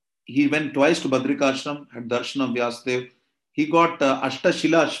he went twice to Badrikashram, had darshan of Vyasadev. He got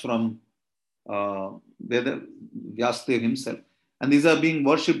Ashtashilash from Vyasadev himself. And these are being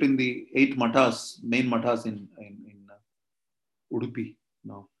worshipped in the 8 mathas, main mathas in Udupi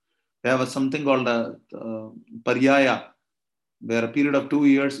now. They have something called Paryaya, where a period of 2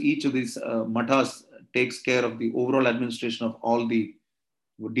 years, each of these mathas takes care of the overall administration of all the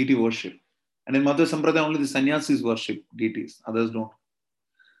deity worship. And in Madhva Sampradaya, only the sannyasis worship deities, others don't.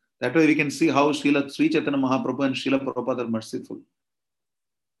 That way we can see how Sri Chaitanya Mahaprabhu and Srila Prabhupada are merciful.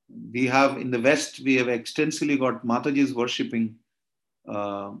 We have, in the West, we have extensively got Matajis worshipping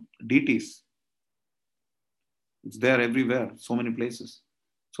deities. It's there everywhere, so many places.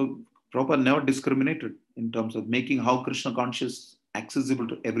 So Prabhupada never discriminated in terms of making how Krishna conscious accessible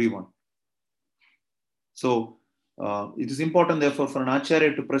to everyone. So it is important, therefore, for an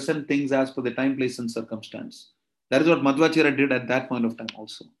Acharya to present things as per the time, place, and circumstance. That is what Madhvacharya did at that point of time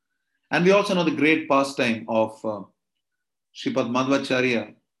also. And we also know the great pastime of Sripad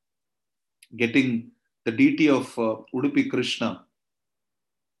Madhvacharya getting the deity of Udupi Krishna.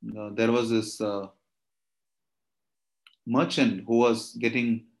 There was this merchant who was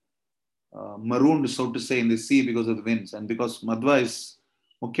getting marooned, so to say, in the sea because of the winds. And because Madhva is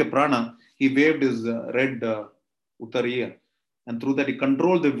Mukhya Prana, he waved his red Uttariya. And through that, he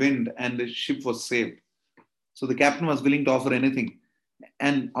controlled the wind and the ship was saved. So the captain was willing to offer anything.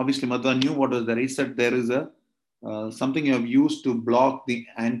 And obviously, Madhva knew what was there. He said, there is something you have used to block the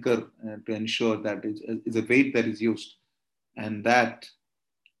anchor to ensure that it's a weight that is used. And that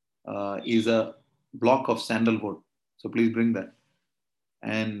is a block of sandalwood. So please bring that.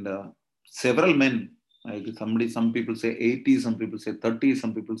 And several men, some people say 80, some people say 30,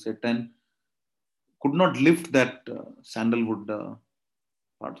 some people say 10, could not lift that sandalwood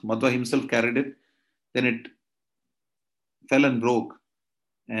part. Madhva himself carried it. Then it fell and broke.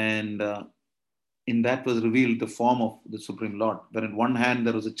 And in that was revealed the form of the Supreme Lord. Where in one hand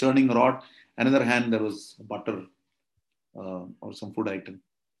there was a churning rod, another hand there was butter or some food item.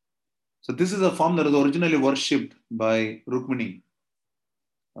 So this is a form that was originally worshipped by Rukmini.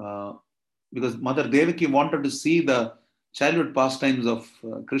 Because Mother Devaki wanted to see the childhood pastimes of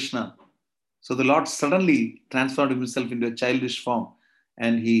Krishna. So the Lord suddenly transformed himself into a childish form.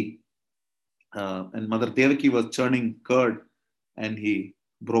 And and Mother Devaki was churning curd, and he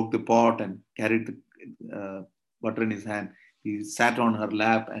broke the pot and carried the butter in his hand. He sat on her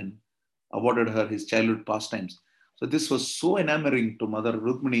lap and awarded her his childhood pastimes. So this was so enamoring to Mother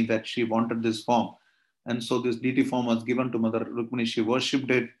Rukmini that she wanted this form. And so this deity form was given to Mother Rukmini. She worshipped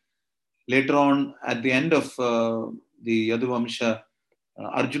it. Later on, at the end of the Yaduvamsha,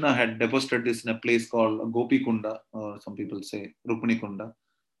 Arjuna had deposited this in a place called Gopi Kunda, or some people say Rukmini Kunda.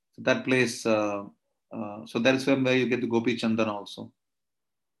 So that place, so that's where you get the Gopi Chandan also.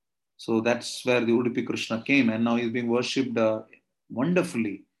 So that's where the Udupi Krishna came, and now he's being worshipped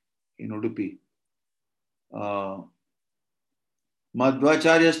wonderfully in Udupi.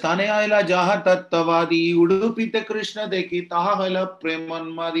 Madhvacharya sthane aila jaha tattavadi Udupite Krishna deki taha hala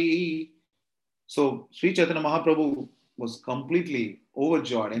premanmadi. So Sri Chaitanya Mahaprabhu was completely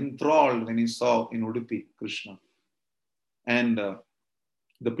overjoyed, enthralled when he saw in Udupi Krishna and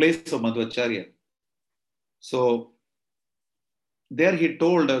the place of Madhvacharya. So there he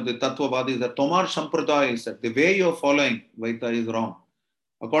told the Tattvavadis that Tomar Sampradaya is that the way you are following Vaita is wrong.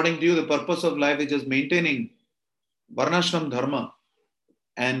 According to you, the purpose of life is just maintaining Varnashram Dharma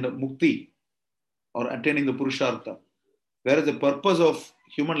and Mukti or attaining the Purushartha. Whereas the purpose of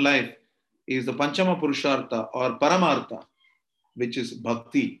human life is the Panchama Purushartha or Paramartha, which is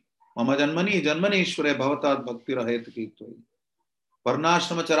Bhakti. Mama Janmani Janmani Ishvare Bhavatat Bhakti Rahet Kitoi.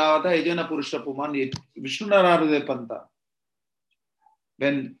 Varnashrama Charavata Ejana Purusha Puman Vishnu Narade Panta.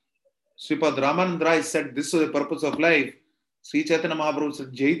 When Sripad Ramanand Rai said this is the purpose of life, Sri Chaitanya Mahaprabhu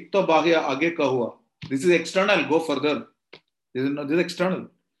said, Jaitya Bhagya Age Kahua. This is external, go further. This is external.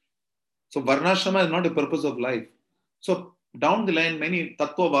 So Varnashrama is not the purpose of life. So down the line, many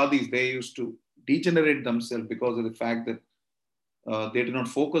Tattvavadis, they used to degenerate themselves because of the fact that they did not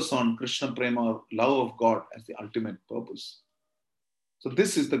focus on Krishna Prema or love of God as the ultimate purpose. So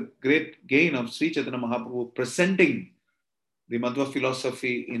this is the great gain of Sri Chaitanya Mahaprabhu presenting the Madhva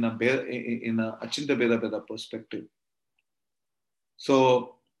philosophy in a Achinta Beda Beda perspective.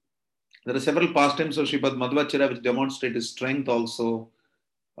 So there are several pastimes of Sripad Madhvacharya which demonstrate his strength also.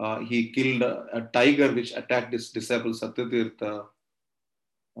 He killed a tiger which attacked his disciple Satyatirtha.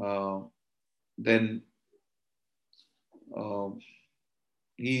 Then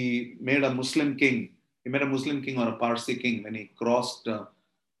he made a Muslim king. He made a Muslim king or a Parsi king when he crossed the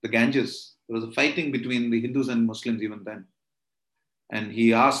Ganges. There was a fighting between the Hindus and Muslims even then. And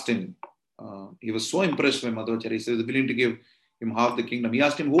he asked him, he was so impressed by Madhvacharya, he was willing to give him half the kingdom. He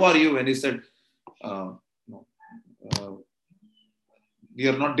asked him, who are you? And he said, we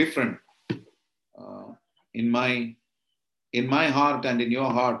are not different. In my heart and in your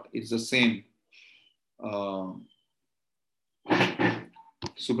heart, it's the same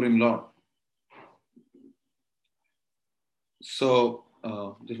Supreme Lord. So,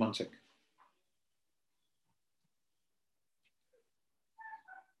 just one sec.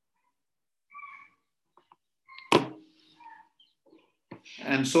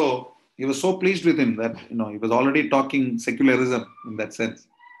 And so he was so pleased with him that, he was already talking secularism in that sense.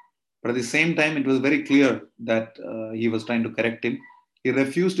 But at the same time, it was very clear that he was trying to correct him. He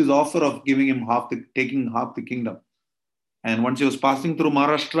refused his offer of giving him taking half the kingdom. And once he was passing through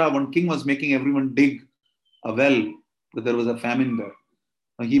Maharashtra, one king was making everyone dig a well, but there was a famine there.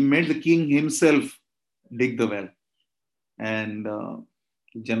 He made the king himself dig the well and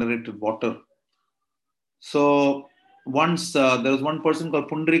generated water. So once there was one person called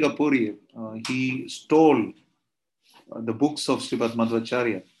Pundrika Puri. He stole the books of Sripad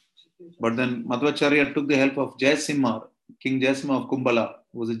Madhvacharya. But then Madhvacharya took the help of Jayasimha, King Jayasimha of Kumbhala,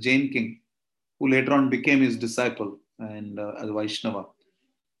 who was a Jain king, who later on became his disciple and as a Vaishnava.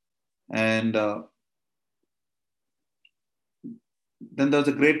 And then there was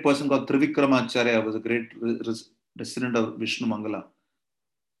a great person called Trivikramacharya, who was a great resident of Vishnu Mangala.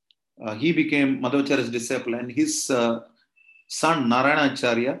 He became Madhvacharya's disciple, and his son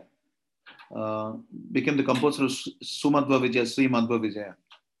Narayanacharya became the composer of Sumadhva Vijaya, Sri Madhva Vijaya.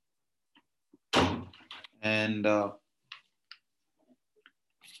 And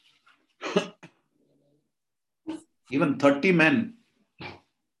even 30 men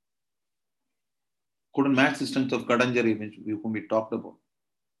couldn't match the strength of Kadanjari, whom we talked about.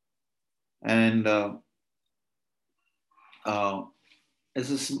 And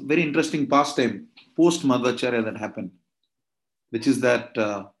it's a very interesting pastime post Madhvacharya that happened, which is that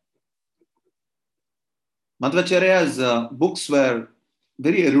Madhvacharya's books were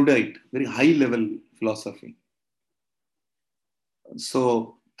very erudite, very high level philosophy.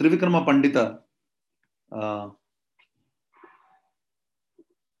 So Trivikrama Pandita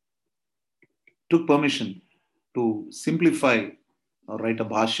took permission to simplify or write a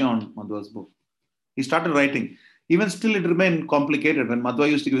bhashya on Madhva's book. He started writing. Even still, it remained complicated when Madhva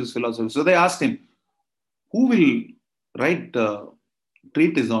used to give his philosophy. So they asked him, who will write a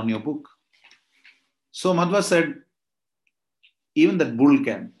treatise on your book? So Madhva said, even that bull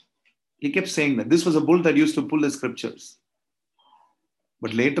can. He kept saying that. This was a bull that used to pull the scriptures.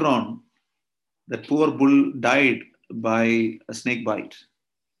 But later on, that poor bull died by a snake bite.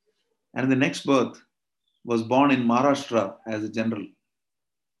 And in the next birth, was born in Maharashtra as a general.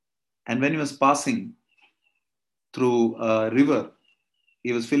 And when he was passing through a river,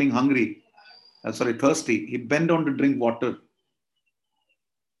 he was feeling thirsty. He bent down to drink water.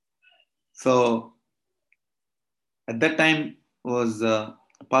 So at that time was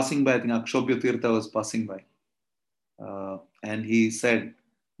passing by, I think Akshobhya Tirtha was passing by. And he said,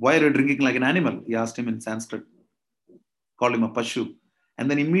 "Why are you drinking like an animal?" He asked him in Sanskrit, called him a Pashu. And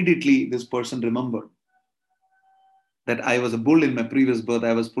then immediately this person remembered that I was a bull in my previous birth.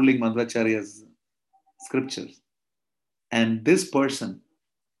 I was pulling Madhvacharya's scriptures. And this person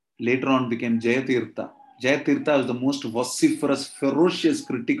later on became Jayatirtha. Jayatirtha was the most vociferous, ferocious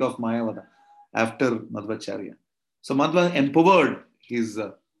critic of Mayavada after Madhvacharya. So Madhva empowered his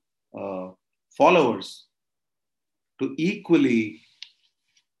followers to equally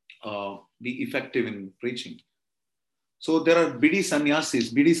be effective in preaching. So there are Bidi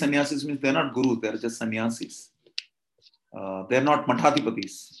sannyasis. Bidi sannyasis means they're not gurus, they're just sannyasis. They're not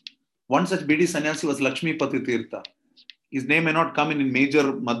Madhatipatis. One such Bidi sannyasi was Lakshmipati Tirtha. His name may not come in major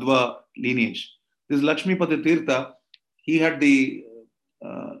Madhva lineage. This Lakshmipati Tirtha, he had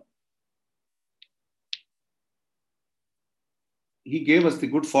he gave us the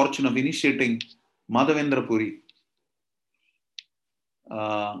good fortune of initiating Madhavendra Puri,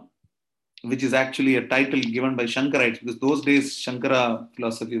 which is actually a title given by Shankarites, because those days Shankara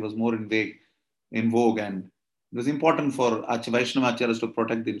philosophy was more in vogue, and it was important for Vaishnava Acharyas to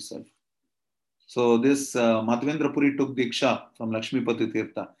protect themselves. So this Madhavendra Puri took Diksha from Lakshmipati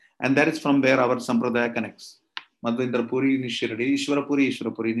Tirtha, and that is from where our Sampradaya connects. Madhavendra Puri initiated Ishvara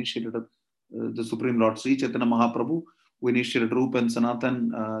Puri initiated the Supreme Lord Sri Chaitanya Mahaprabhu, who initiated Rupa and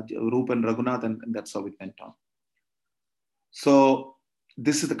Sanatan, Rupa and Raghunath, and that's how it went on. So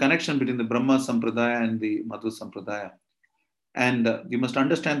this is the connection between the Brahma Sampradaya and the Madhva Sampradaya. And we must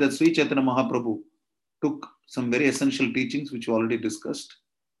understand that Sri Chaitanya Mahaprabhu took some very essential teachings, which we already discussed.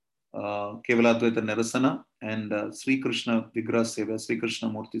 Kevaladvaita Narasana and Sri Krishna Vigraha Sevaya, Sri Krishna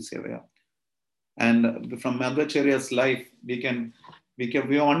Murti Sevaya. And from Madhvacharya's life, we have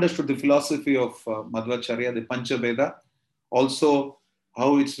understood the philosophy of Madhvacharya, the Panchaveda. Also,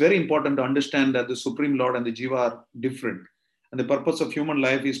 how it's very important to understand that the Supreme Lord and the Jiva are different. And the purpose of human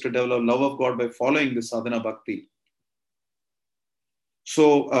life is to develop love of God by following the sadhana bhakti.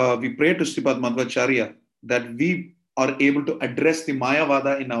 So we pray to Sripad Madhvacharya that we are able to address the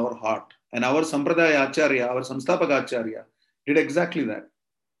Mayavada in our heart. And our Sampradaya Acharya, our Samstapaka Acharya, did exactly that.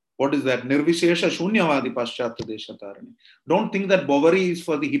 What is that? Nirvishesha Shunyavadi Paschatya Deshatarani. Don't think that Bovary is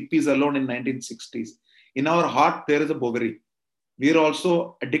for the hippies alone in 1960s. In our heart, there is a Bovary. We are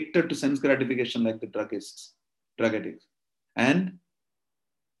also addicted to sense gratification like the drug addicts. And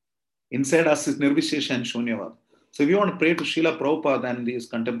inside us is Nirvishesha and Shunyavad. So we want to pray to Srila Prabhupada and these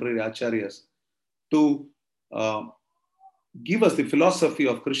contemporary acharyas to give us the philosophy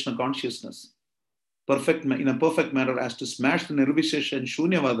of Krishna consciousness in a perfect manner as to smash the Nirvishesha and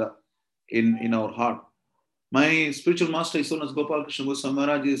Shunyavada in our heart. My spiritual master, His Holiness Gopal Krishna Goswami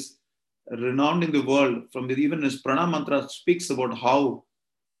Maharaj, is renowned in the world. Even his Pranam Mantra speaks about how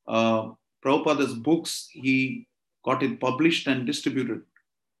Prabhupada's books, he got it published and distributed.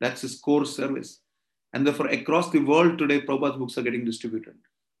 That's his core service. And therefore, across the world today, Prabhupada's books are getting distributed.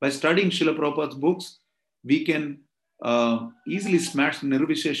 By studying Srila Prabhupada's books, we can easily smash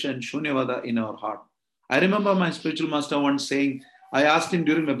Nirvishesha and Shunyavada in our heart. I remember my spiritual master once saying, I asked him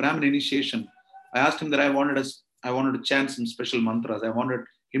during my Brahmin initiation, I asked him that I wanted to chant some special mantras. I wanted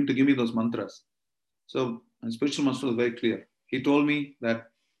him to give me those mantras. So my spiritual master was very clear. He told me that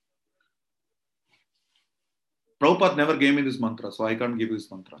Prabhupada never gave me this mantra, so I can't give you this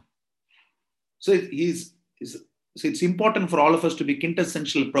mantra. So it's important for all of us to be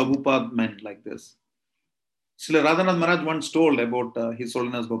quintessential Prabhupada men like this. Srila Radhanath Maharaj once told about His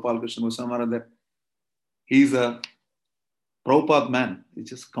Holiness Gopal Krishna Goswami Maharaj that he's a Prabhupada man. He's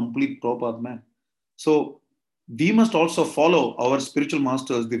just a complete Prabhupada man. So we must also follow our spiritual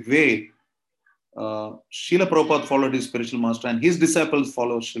masters the way Srila Prabhupada followed his spiritual master, and his disciples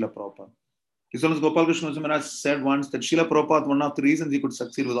follow Srila Prabhupada. His Holiness Gopal Krishna Goswami Maharaj said once that Srila Prabhupada, one of the reasons he could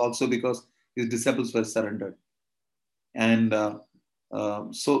succeed was also because his disciples were surrendered. And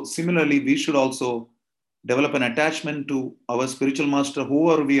so similarly, we should also develop an attachment to our spiritual master,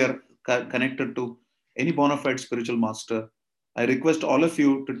 whoever we are connected to, any bona fide spiritual master. I request all of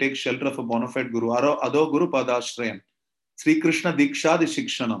you to take shelter of a bona fide guru. Ado Guru Padashrayam. Sri Krishna Diksha Di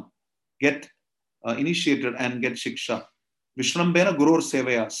Shikshanam. Get initiated and get Shiksha. Vishrambena Gurur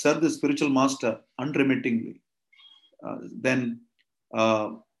Sevaya. Serve the spiritual master unremittingly. Then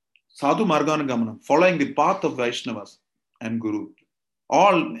Sadhu Marganagamana. Following the path of Vaishnavas and Guru.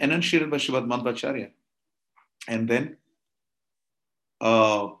 All enunciated by Srimad Madhvacharya. And then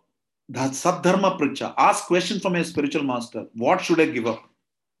That Sadharma Pricha. Ask question from a spiritual master. What should I give up?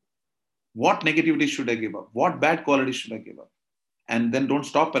 What negativity should I give up? What bad quality should I give up? And then don't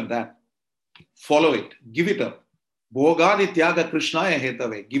stop at that. Follow it. Give it up. Bhogadi tyaga krishnaya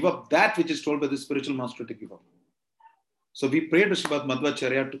hetave. Give up that which is told by the spiritual master to give up. So we pray to Srimad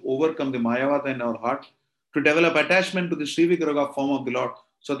Madhvacharya to overcome the Mayavada in our heart, to develop attachment to the Sri Vigraha form of the Lord,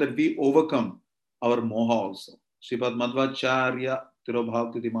 so that we overcome our moha also. Srimad Madhvacharya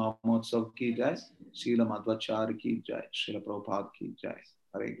Tirobhavti Mahotsav ki jai, Srila Madhvacharya ki jai, Srila Prabhupada ki jai.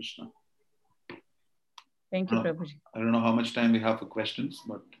 Hare Krishna. Thank you, Prabhuji. I don't know how much time we have for questions,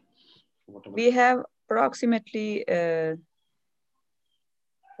 but whatever. We have approximately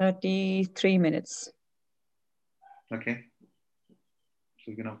 33 minutes. Okay.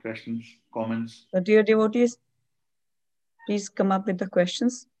 So you can have questions, comments. So dear devotees, please come up with the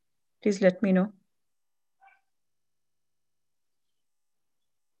questions. Please let me know.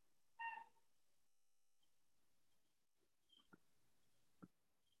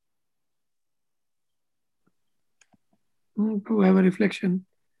 To have a reflection,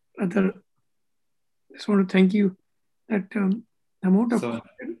 brother, I just want to thank you that amount of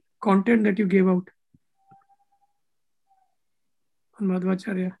content that you gave out on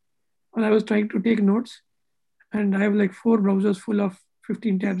Madhvacharya. Well, I was trying to take notes, and I have like 4 browsers full of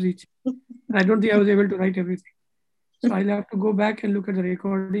 15 tabs each. And I don't think I was able to write everything. So I'll have to go back and look at the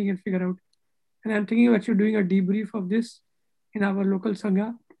recording and figure out. And I'm thinking of actually doing a debrief of this in our local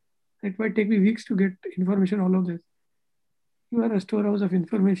Sangha. It might take me weeks to get information all of this. You are a storehouse of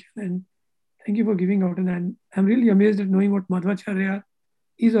information, and thank you for giving out. And I'm really amazed at knowing what Madhvacharya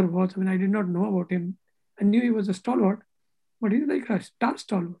is or was. I mean, I did not know about him. I knew he was a stalwart, but he's like a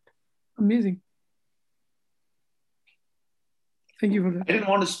stalwart. Amazing. Thank you for that. I didn't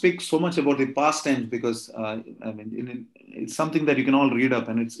want to speak so much about the past tense because it's something that you can all read up,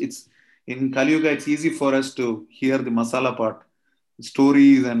 and it's in Kali Yuga. It's easy for us to hear the masala part,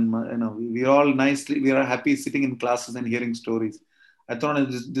 stories, and we are all we are happy sitting in classes and hearing stories. I thought in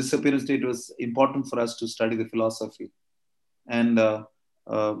this disappearance state it was important for us to study the philosophy, and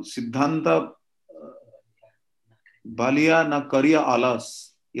Siddhanta Balia na Kariya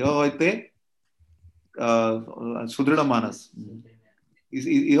Alas. Sudrida Manas.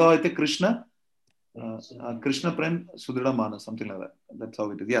 Krishna Krishna Prem Sudrida Manas, something like that. That's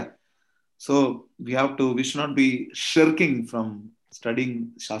how it is. Yeah. So we should not be shirking from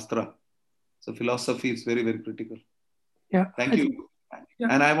studying Shastra. So philosophy is very, very critical. Yeah. Thank you. Yeah.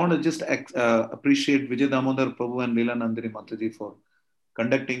 And I want to just appreciate Vijay Damodar Prabhu and Leela Nandini Mataji for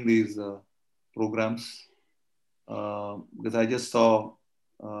conducting these programs. Because I just saw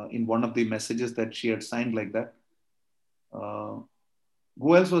in one of the messages that she had signed like that.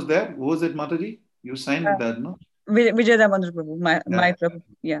 Who else was there? Who was it, Mataji? You signed that, no? Vijay Damodar Prabhu, my Prabhu.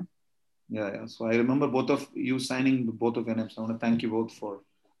 Yeah. Yeah. So I remember both of you signing both of your names. I want to thank you both for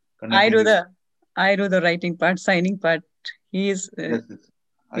conducting I do the writing part, signing part. He is. Yes.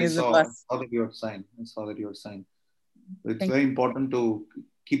 I saw that you had signed. It's very important to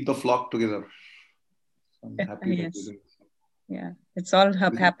keep the flock together. I'm happy that you do. Yeah, it's all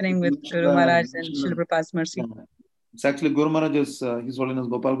happening with Guru Maharaj and Srila Prabhupada's mercy. Yeah. It's actually Guru Maharaj's, His Holiness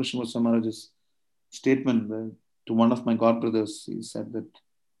Gopal Krishna Goswami Maharaj's statement to one of my god brothers. He said that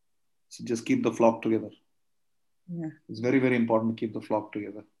just keep the flock together. Yeah. It's very, very important to keep the flock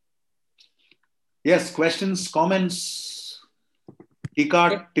together. Yes, questions, comments,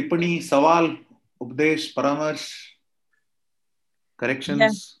 Tika, Tippani, Sawal, Updesh, Paramarsh, corrections.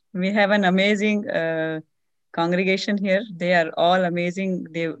 Yeah. We have an amazing congregation here. They are all amazing.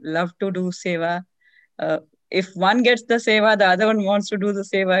 They love to do seva. If one gets the seva, the other one wants to do the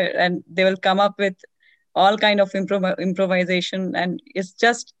seva, and they will come up with all kind of improvisation. And it's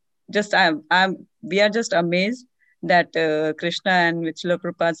we are just amazed that Krishna and with Srila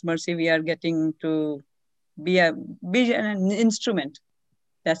Prabhupada's mercy, we are getting to be an instrument.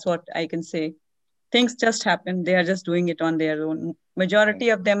 That's what I can say. Things just happen. They are just doing it on their own. Majority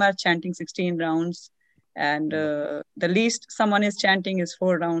of them are chanting 16 rounds. And the least someone is chanting is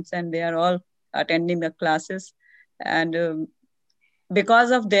 4 rounds, and they are all attending the classes. And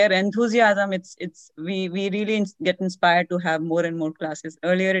because of their enthusiasm, we really get inspired to have more and more classes.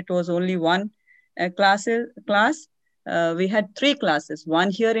 Earlier, it was only one class. We had 3 classes. One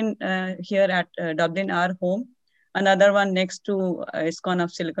here at Dublin, our home. Another one next to ISKCON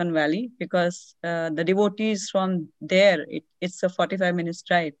of Silicon Valley, because the devotees from there, it's a 45 minutes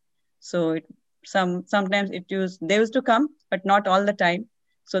drive. So sometimes they used to come, but not all the time.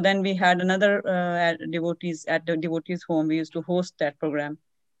 So then we had another devotees at the devotees home. We used to host that program.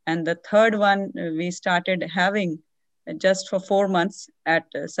 And the third one, we started having just for 4 months at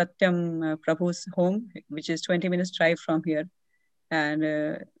Satyam Prabhu's home, which is 20 minutes drive from here. And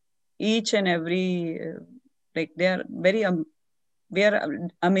each and every, like they are very, we are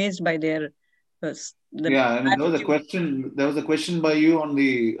amazed by their, yeah, I mean, there was a question by you on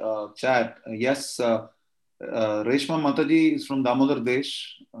the chat. Yes, Reshma Mataji is from Damodar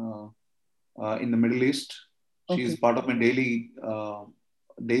Desh in the Middle East. She's part of my daily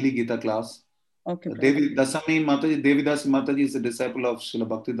Gita class. Okay. Dasami Mataji, Devidasi Mataji is a disciple of Srila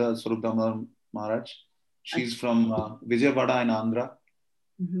Bhaktisiddhanta Swarup Damodar Maharaj. She's from Vijayawada in Andhra.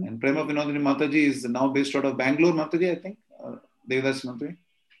 Mm-hmm. And Prema Vinodini Mataji is now based out of Bangalore, Mataji, I think. Devidasi Mataji.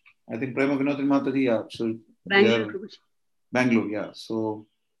 I think Prema Vinodini Mataji, yeah. So Bangalore, yeah. So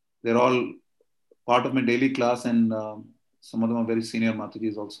they're all part of my daily class, and some of them are very senior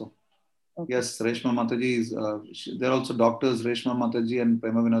Matajis also. Okay. Yes, Reshma Mataji is, they're also doctors. Reshma Mataji and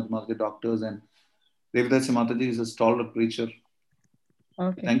Prema Vinod Mataji, doctors, and Devidasi Mataji is a stalwart preacher.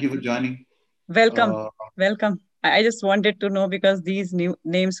 Okay. Thank you for joining. Welcome. Welcome. I just wanted to know because these new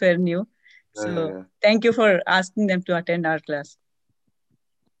names were new. So thank you for asking them to attend our class.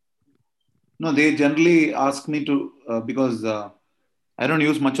 No, they generally ask me to, because I don't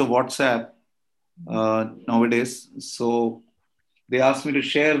use much of WhatsApp nowadays. So they ask me to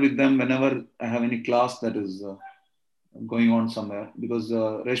share with them whenever I have any class that is going on somewhere. Because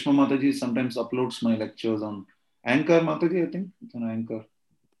Reshma Mataji sometimes uploads my lectures on Anchor, Mataji, I think. It's on Anchor.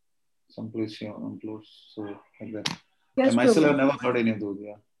 Someplace she uploads. So like that. Yes, I myself have never heard any of those.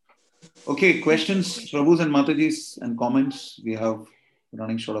 Yeah. Okay, questions, Prabhus and Matajis, and comments. We have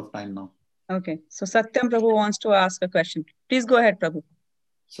running short of time now. Okay, so Satyam Prabhu wants to ask a question. Please go ahead, Prabhu.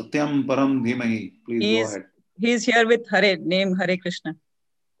 Satyam Param Dhimahi. Please go ahead. He's here with Hare, name Hare Krishna.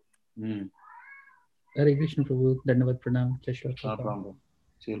 Hare Krishna Prabhu, Dandavad Pranam, Jai Shri Prabhu.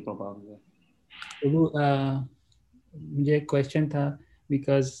 Prabhu, मुझे एक question था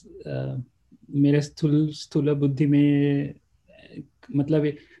because मेरे स्थूल बुद्धि में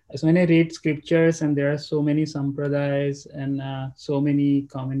मतलब so when I read scriptures and there are so many sampradayas and so many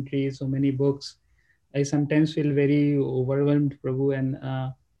commentaries, so many books, I sometimes feel very overwhelmed, Prabhu. And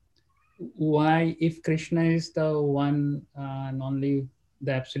why, if Krishna is the one and only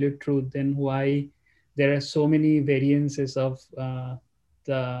the absolute truth, then why there are so many variances of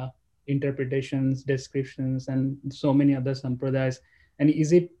the interpretations, descriptions, and so many other sampradayas? And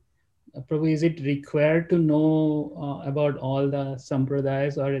is it, Prabhu, is it required to know about all the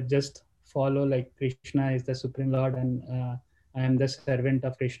sampradayas, or just follow like Krishna is the Supreme Lord and I am the servant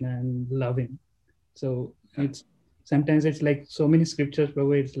of Krishna and love him? So it's sometimes it's like so many scriptures,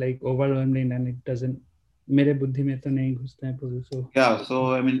 Prabhu, it's like overwhelming and it doesn't. Mere buddhi mein to nahi ghusta hai, Prabhu. So yeah,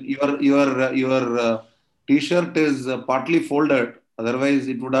 so I mean your T-shirt is partly folded. Otherwise,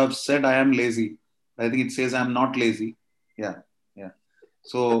 it would have said I am lazy. I think it says I am not lazy. Yeah.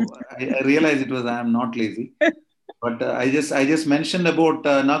 So I realized it was I am not lazy, but I just mentioned about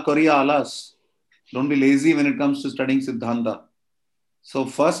na Korea alas. Don't be lazy when it comes to studying Siddhanta. So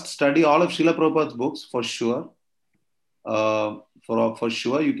first study all of Srila Prabhupada's books for sure. For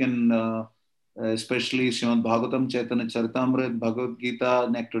sure you can especially Srimad Bhagavatam, Chaitanya Charitamrita, Bhagavad Gita,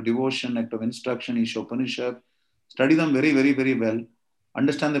 Nectar of Devotion, Nectar of Instruction, Ishopanishad. Study them very, very, very well.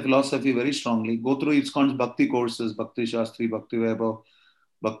 Understand the philosophy very strongly. Go through ISKCON's Bhakti courses, Bhakti Shastri, Bhakti Vaibhav,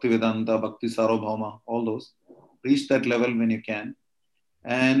 Bhakti Vedanta, Bhakti Sarvabhauma, all those. Reach that level when you can.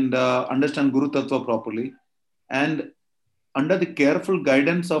 And understand Guru Tattva properly. And under the careful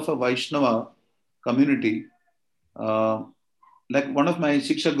guidance of a Vaishnava community, like one of my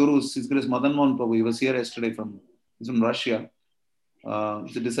Shiksha Gurus, His Grace Madan Mohan Prabhu, he was here yesterday he's from Russia.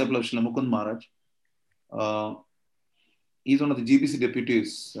 He's a disciple of Srila Mukund Maharaj. He's one of the GBC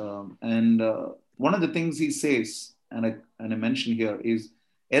deputies. And one of the things he says, and I mention here, is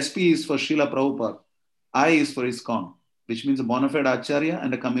SP is for Srila Prabhupada, I is for ISKCON, which means a bona fide Acharya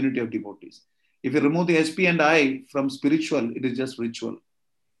and a community of devotees. If you remove the SP and I from spiritual, it is just ritual.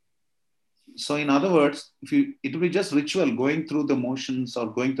 So in other words, it will be just ritual, going through the motions or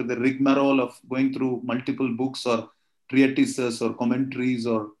going through the rigmarole of going through multiple books or treatises or commentaries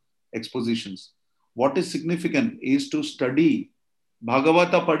or expositions. What is significant is to study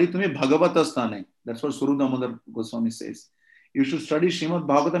Bhagavata Paditame Bhagavata Sthane. That's what Swarup Damodar Goswami says. You should study Srimad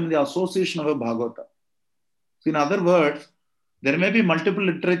Bhagavatam in the association of a Bhagavata. So in other words, there may be multiple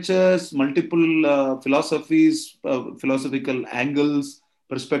literatures, multiple philosophies, philosophical angles,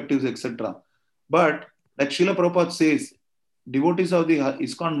 perspectives, etc. But like Srila Prabhupada says, devotees of the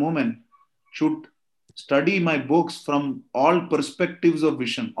ISKCON movement should study my books from all perspectives of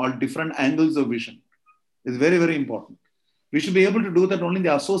vision, all different angles of vision. It's very, very important. We should be able to do that only in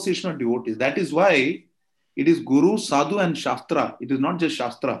the association of devotees. That is why It is Guru, Sadhu and Shastra. It is not just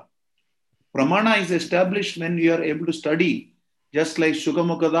Shastra. Pramana is established when you are able to study. Just like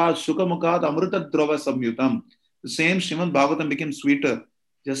Shukamukad Amrita Drava Samyutam. The same Srimad Bhagavatam became sweeter.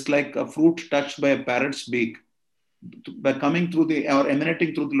 Just like a fruit touched by a parrot's beak. By coming through or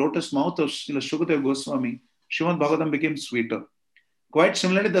emanating through the lotus mouth of Shukadeva Goswami, Srimad Bhagavatam became sweeter. Quite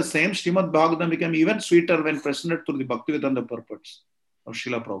similarly, the same Srimad Bhagavatam became even sweeter when presented through the Bhaktivedanta purports of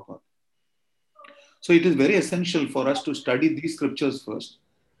Srila Prabhupada. So it is very essential for us to study these scriptures first.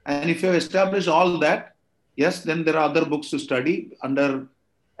 And if you have established all that, yes, then there are other books to study under,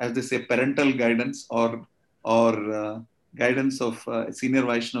 as they say, parental guidance or guidance of senior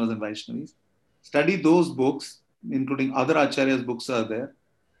Vaishnavas and Vaishnavis. Study those books, including other Acharyas' books are there.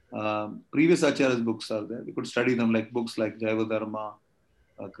 Previous Acharyas' books are there. We could study them like books like Jaiva Dharma,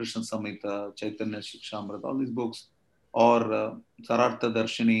 Krishna Samhita, Chaitanya Shikshamrita, all these books, or Sarartha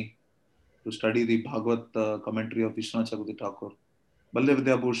Darshini, to study the Bhagavat commentary of Vishwanath Chakravarti Thakur, Baldev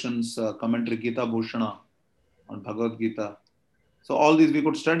Vidyabhushan's commentary Gita Bhushana on Bhagavad Gita. So all these we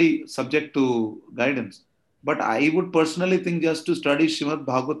could study subject to guidance. But I would personally think just to study Srimad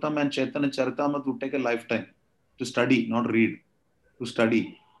Bhagavatam and Chaitanya Charitamrita would take a lifetime to study, not read, to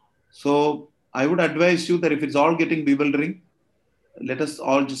study. So I would advise you that if it's all getting bewildering, let us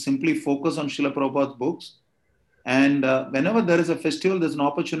all just simply focus on Srila Prabhupada's books. And whenever there is a festival, there's an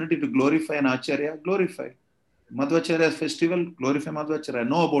opportunity to glorify an Acharya, glorify. Madhvacharya's festival, glorify Madhvacharya,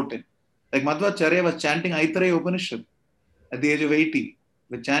 know about it. Like Madhvacharya was chanting Aitareya Upanishad at the age of 80.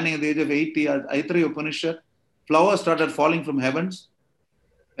 With chanting at the age of 80, Aitareya Upanishad, flowers started falling from heavens.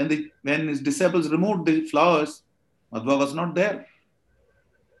 When his disciples removed the flowers, Madhva was not there.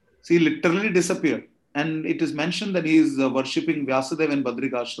 So he literally disappeared. And it is mentioned that he is worshipping Vyasadeva in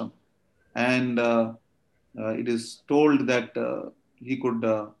Badrika Ashram. And it is told that he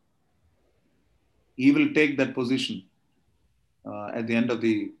will take that position at the end of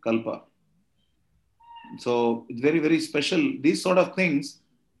the Kalpa. So it's very, very special. These sort of things,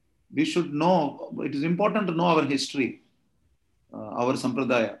 we should know. It is important to know our history, our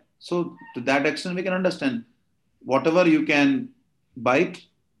Sampradaya. So to that extent, we can understand whatever you can bite,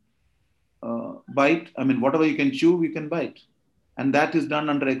 whatever you can chew, you can bite. And that is done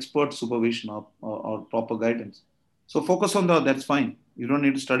under expert supervision or proper guidance. So focus on that's fine. You don't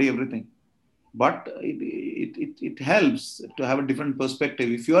need to study everything. But it helps to have a different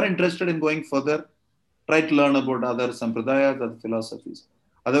perspective. If you are interested in going further, try to learn about other sampradayas, other philosophies.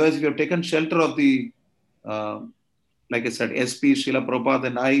 Otherwise, if you have taken shelter of the, like I said, SP, Srila Prabhupada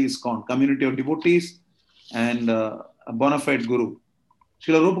and ISKCON, community of devotees, and a bona fide guru.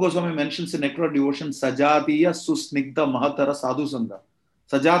 Srila Rupa Goswami mentions in Nectar of Devotion, Sajatiya Susnigdha Mahatara Sadhu Sangha.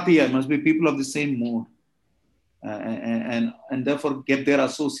 Sajatiya must be people of the same mood. And therefore get their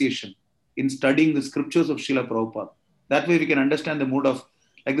association in studying the scriptures of Srila Prabhupada. That way we can understand the mood of,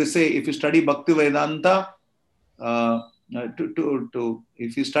 like they say, if you study Bhakti Vedanta,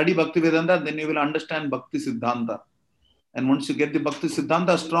 if you study Bhakti Vedanta, then you will understand Bhakti Siddhanta. And once you get the Bhakti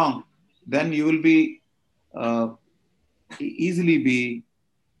Siddhanta strong, then you will be easily be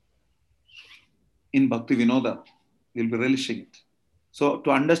in Bhakti Vinoda. You'll be relishing it. So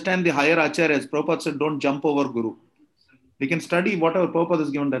to understand the higher acharyas, Prabhupada said, don't jump over Guru. We can study whatever Prabhupada has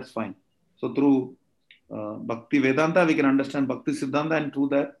given, that's fine. So through Bhakti Vedanta, we can understand Bhakti Siddhanta, and through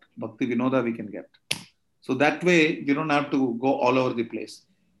that, Bhakti Vinoda we can get. So that way, you don't have to go all over the place.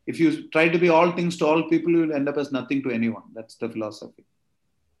 If you try to be all things to all people, you will end up as nothing to anyone. That's the philosophy.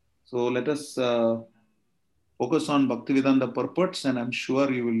 So let us focus on Bhakti Vedanta purports, and I'm sure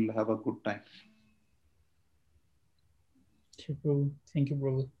you will have a good time. Thank you,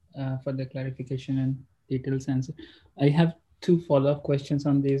 Prabhu, for the clarification and detailed answer. I have 2 follow-up questions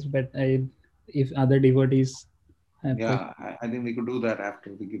on this, but if other devotees have questions. I think we could do that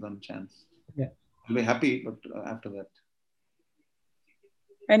after the given chance. Yeah, I'll be happy, but after that.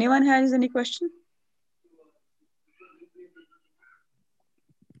 Anyone has any question?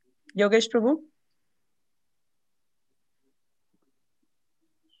 Yogesh Prabhu?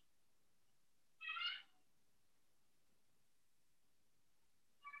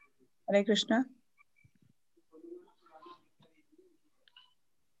 Hare Krishna.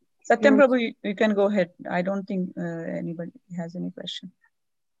 Satyam Prabhu, you can go ahead. I don't think anybody has any question.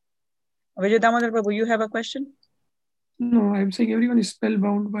 Vijay Damodar Prabhu, you have a question? No, I'm saying everyone is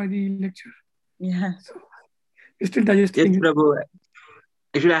spellbound by the lecture. Yeah. So, still digesting. Yes, Prabhu.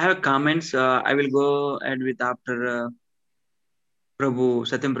 Actually, I have comments. I will go ahead with after Prabhu,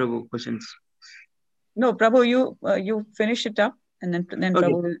 Satyam Prabhu questions. No, Prabhu, you finish it up, and then okay.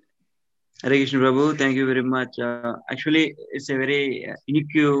 Prabhu will. Hare Krishna Prabhu, thank you very much. Actually, it's a very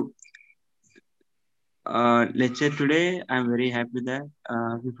unique lecture today. I'm very happy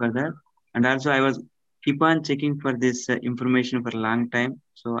for that. And also I was keep on checking for this information for a long time.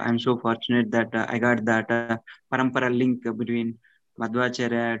 So I'm so fortunate that I got that parampara link between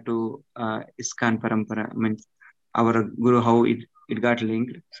Madhvacharya to ISKCON parampara. I mean, our guru, how it got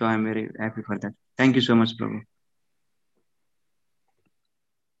linked. So I'm very happy for that. Thank you so much, Prabhu.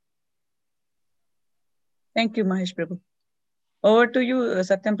 Thank you, Mahesh Prabhu. Over to you,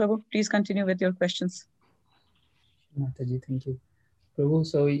 Satyam Prabhu. Please continue with your questions. Mataji, thank you. Prabhu,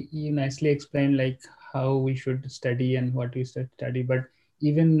 so you nicely explained like how we should study and what we should study, but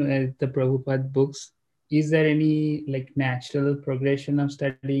even the Prabhupada books, is there any like natural progression of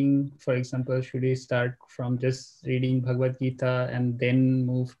studying? For example, should we start from just reading Bhagavad Gita and then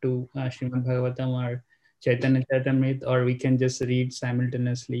move to Srimad Bhagavatam or Chaitanya Charitamrita, or we can just read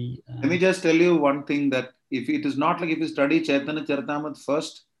simultaneously? Let me just tell you one thing, that if it is not like if you study Chaitanya Charitamrita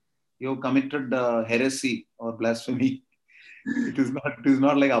first, you have committed heresy or blasphemy. It is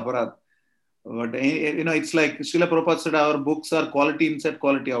not like aparadh. But it's like Srila Prabhupada said, our books are quality inside,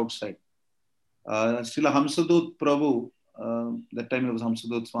 quality outside. Srila Hamsadut Prabhu, that time it was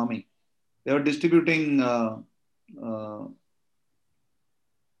Hamsadut Swami, they were distributing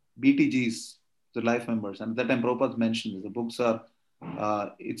BTGs to life members. And at that time Prabhupada mentioned the books are,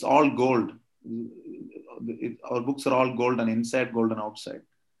 it's all gold. Our books are all gold, and inside gold and outside.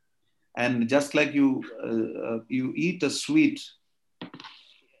 And just like you eat a sweet,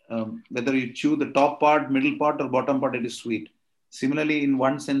 whether you chew the top part, middle part, or bottom part, it is sweet. Similarly, in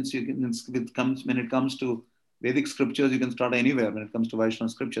one sense, when it comes to Vedic scriptures, you can start anywhere when it comes to Vaishnava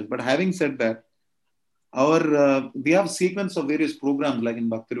scriptures. But having said that, we have sequence of various programs like in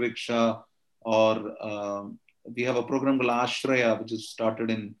Bhakti Viksha, or we have a program called Ashraya, which is started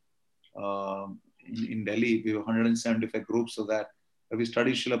in Delhi. We have 175 groups of that, where we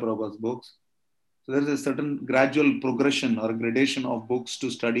study Srila Prabhupada's books. So there is a certain gradual progression or gradation of books to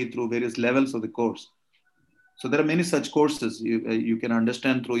study through various levels of the course. So there are many such courses you can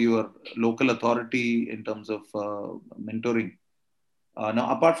understand through your local authority in terms of mentoring. Now,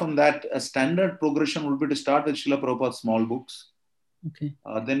 apart from that, a standard progression would be to start with Srila Prabhupada's small books. Okay.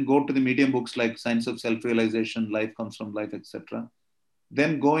 Then go to the medium books like Science of Self-Realization, Life Comes from Life, etc.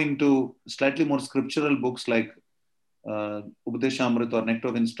 Then go into slightly more scriptural books like Upadeshamrita or Nectar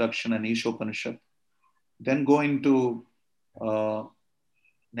of Instruction and Ishopanishad. Then go into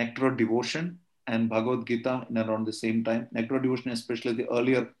Nectar of Devotion and Bhagavad Gita in around the same time. Nectar of Devotion, especially the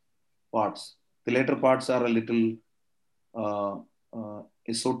earlier parts. The later parts are a little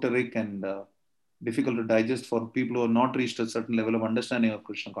esoteric and difficult to digest for people who have not reached a certain level of understanding of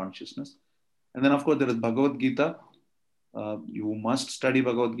Krishna consciousness. And then, of course, there is Bhagavad Gita. You must study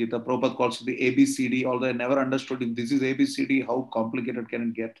Bhagavad Gita. Prabhupada calls it the ABCD, although I never understood if this is ABCD, how complicated can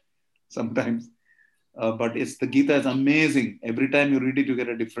it get sometimes. But the Gita is amazing. Every time you read it, you get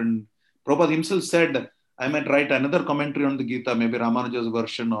a different. Prabhupada himself said, I might write another commentary on the Gita, maybe Ramanuja's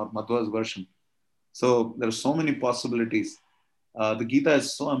version or Madhva's version. So there are so many possibilities. The Gita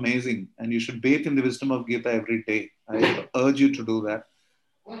is so amazing, and you should bathe in the wisdom of Gita every day. I urge you to do that.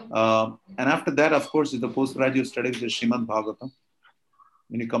 And after that, of course, is the postgraduate studies with Srimad Bhagavatam.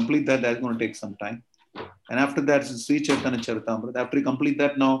 When you complete that, that's going to take some time. And after that, is Sri Chaitanya Charitamrita. After you complete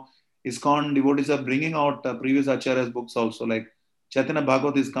that, now ISKCON devotees are bringing out previous Acharya's books also, like Chaitanya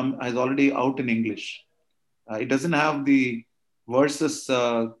Bhagavat is already out in English. It doesn't have the verses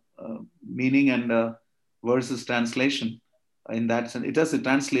meaning and verses translation in that sense. It has a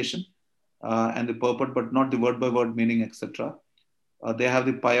translation and the purport, but not the word by word meaning, etc. They have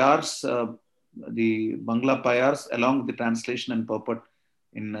the payars, the Bangla payars, along with the translation and purport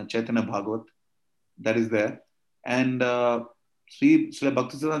in Chaitanya Bhagavat. That is there. And Srila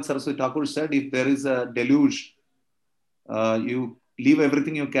Bhaktisiddhanta Saraswati Thakur said, if there is a deluge, you leave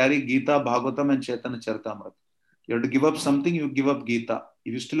everything you carry, Gita, Bhagavatam, and Chaitanya Charitamrita. You have to give up something, you give up Gita.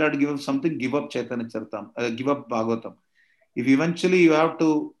 If you still have to give up something, give up Chaitanya Charitamrita, give up Bhagavatam. If eventually you have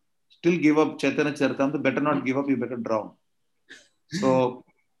to still give up Chaitanya Charitamrita, better not give up, you better drown. So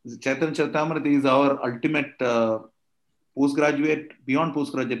Chaitanya Charitamrita is our ultimate postgraduate, beyond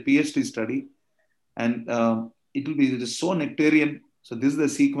postgraduate, PhD study. And it will be just so nectarian. So this is the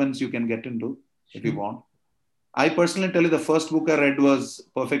sequence you can get into if you want. I personally tell you, the first book I read was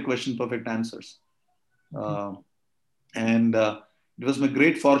Perfect Question, Perfect Answers. And it was my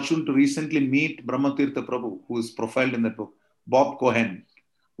great fortune to recently meet Brahmatirtha Prabhu, who is profiled in that book, Bob Cohen,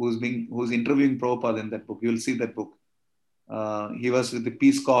 who's interviewing Prabhupada in that book. You will see that book. He was with the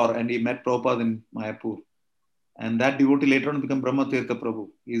Peace Corps and he met Prabhupada in Mayapur. And that devotee later on became Brahmatirtha Prabhu.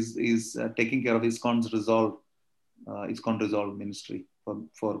 He's taking care of ISKCON Resolve ministry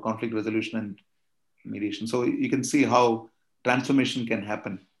for conflict resolution and mediation. So you can see how transformation can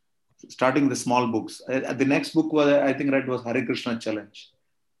happen. Starting the small books. The next book was, I think, read was Hare Krishna Challenge.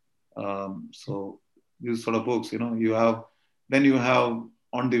 So these sort of books, you have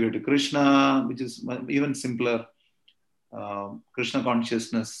On the Way to Krishna, which is even simpler. Krishna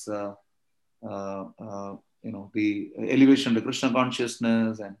consciousness, the elevation to Krishna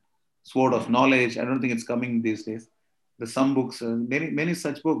consciousness and Sword of Knowledge. I don't think it's coming these days. There's some books, many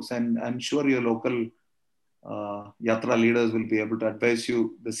such books, and I'm sure your local yatra leaders will be able to advise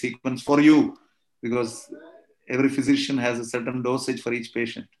you the sequence for you, because every physician has a certain dosage for each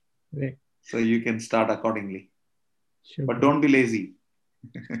patient. Right. So you can start accordingly. Sure, but don't be lazy.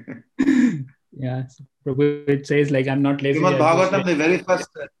 Yeah, Prabhu, it says like I'm not lazy. Srimad Bhagavatam, the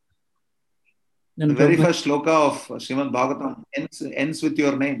very first shloka of Srimad Bhagavatam ends with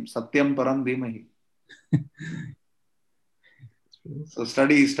your name, Satyam Param Dhimahi. So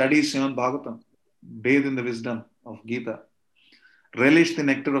study Srimad Bhagavatam, bathe in the wisdom of Gita, relish the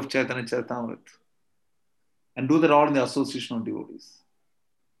nectar of Chaitanya Charitamrita, and do that all in the association of devotees.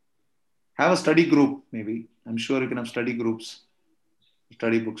 Have a study group, maybe. I'm sure you can have study groups,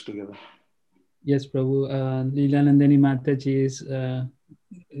 study books together. Yes, Prabhu. Leelanandani Mataji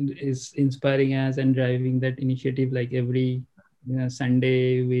is inspiring us and driving that initiative. Like every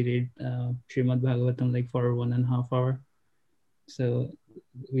Sunday, we read Srimad Bhagavatam like for 1.5 hours. So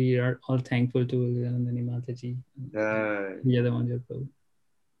we are all thankful to Leelanandani Mataji. Prabhu.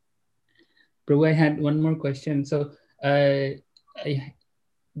 Prabhu, I had one more question. So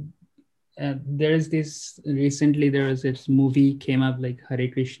there is this, recently there was this movie came up like Hare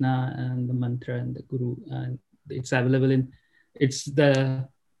Krishna and the mantra and the Guru, and it's available it's the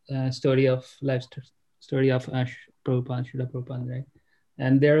story of life story of Prabhupada, Srila Prabhupada, right?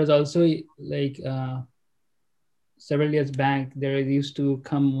 And there was also like several years back, there used to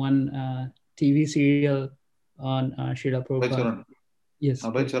come one TV serial on Srila Prabhupada. Yes,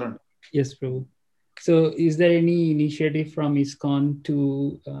 Abhay Charan. Yes, Prabhu. So is there any initiative from ISKCON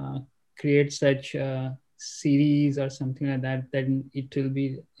to create such a series or something like that, then it will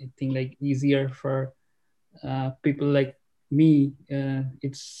be, I think, like easier for people like me.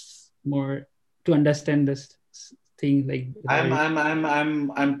 It's more to understand this thing. Like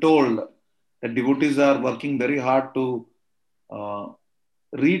I'm told that devotees are working very hard to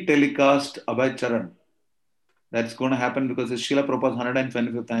re-telecast Abhay Charan. That's going to happen because it's Srila Prabhupada's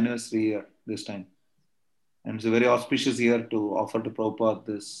 125th anniversary year this time. And it's a very auspicious year to offer to Prabhupada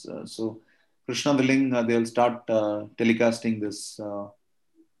this. So Krishna willing, they'll start telecasting this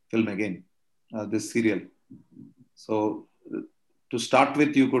film again, this serial. So to start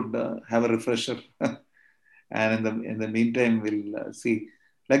with, you could have a refresher. And in the meantime, we'll see.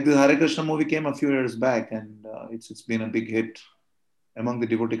 Like the Hare Krishna movie came a few years back, and it's been a big hit among the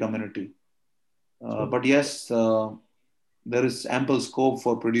devotee community. But yes, there is ample scope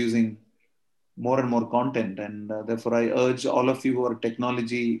for producing more and more content, and therefore I urge all of you who are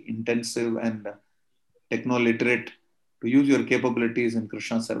technology intensive and techno literate to use your capabilities in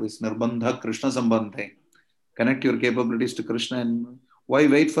Krishna service. Nirbandha Krishna Sambandhe. Connect your capabilities to Krishna, and why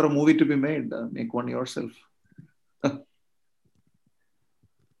wait for a movie to be made? Make one yourself.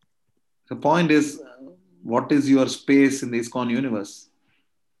 The point is, what is your space in the ISKCON universe?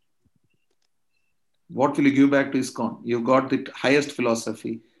 What will you give back to ISKCON? You got the highest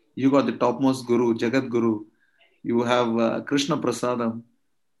philosophy. You got the topmost Guru, Jagat Guru. You have Krishna Prasadam.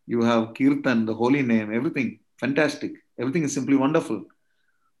 You have Kirtan, the holy name, everything. Fantastic. Everything is simply wonderful.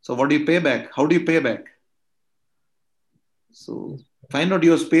 So what do you pay back? How do you pay back? So find out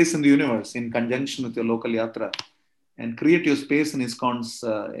your space in the universe in conjunction with your local yatra, and create your space in ISKCON's,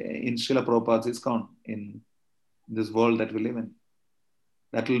 in Srila Prabhupada's ISKCON, in this world that we live in.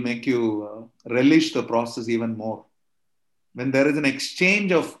 That will make you relish the process even more. When there is an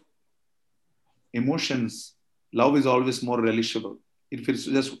exchange of emotions, love is always more relishable. If it's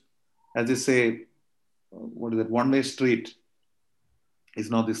just, as they say, one-way street is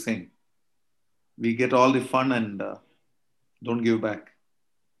not the same. We get all the fun and don't give back.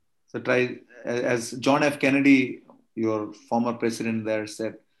 So try, as John F. Kennedy, your former president there,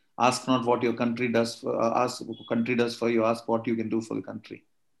 said, ask not what your country does for, ask what country does for you, ask what you can do for the country.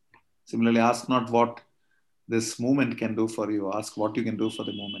 Similarly, ask not what this movement can do for you, ask what you can do for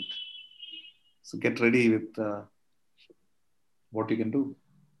the movement. So get ready with what you can do.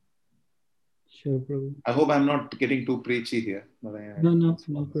 Sure, Prabhu. I hope I'm not getting too preachy here. No,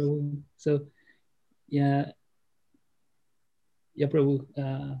 Prabhu. So, yeah, Prabhu,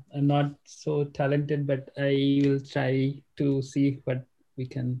 I'm not so talented, but I will try to see what we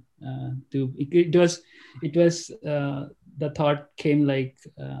can do. It was the thought came like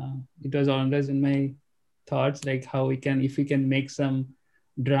it was always in my thoughts, like how we can, if we can make some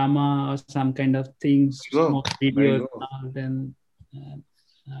drama or some kind of things, small videos, then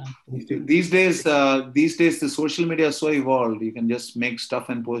these days the social media is so evolved. You can just make stuff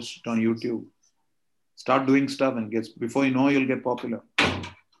and post it on YouTube. Start doing stuff and before you know, you'll get popular.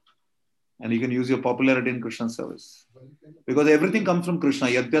 And you can use your popularity in Krishna's service. Because everything comes from Krishna.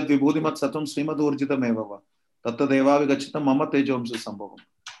 Yadyat vibhudimat satam srimad urjitam evava. Tatta deva vigachitam mama tejomsa sambhavam.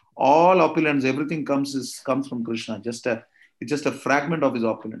 All opulence, everything comes from Krishna. It's just a fragment of his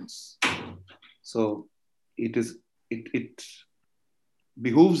opulence. So it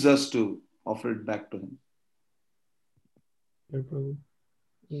behooves us to offer it back to him.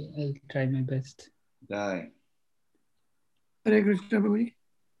 I'll try my best. Jai. Hare Krishna, Prabhuji.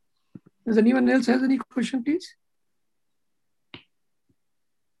 Does anyone else have any question, please?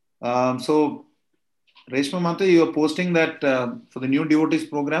 So, Reshma Mata, you are posting that for the new devotees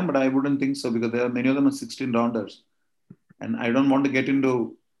program, but I wouldn't think so because there are many of them are 16 rounders. And I don't want to get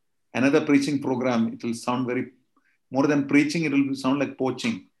into another preaching program. It will sound more than preaching, it will sound like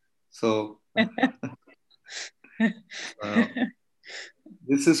poaching. So,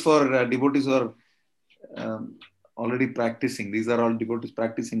 this is for devotees who are already practicing. These are all devotees,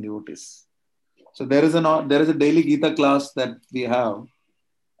 practicing devotees. So there is a daily Gita class that we have.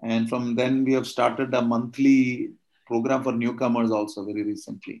 And from then we have started a monthly program for newcomers also very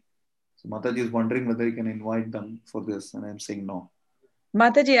recently. So Mataji is wondering whether you can invite them for this. And I'm saying no.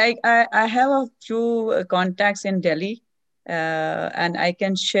 Mataji, I have a few contacts in Delhi and I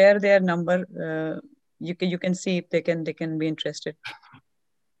can share their number. You can see if they can be interested.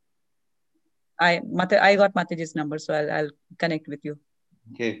 I got Mataji's number, so I'll connect with you.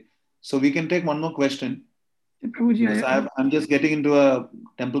 Okay. So we can take one more question. Prabhuji, I'm just getting into a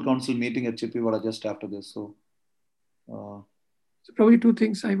temple council meeting at Chippiwada just after this. So probably two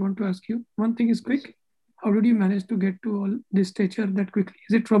things I want to ask you. One thing is quick. How did you manage to get to all this stature that quickly?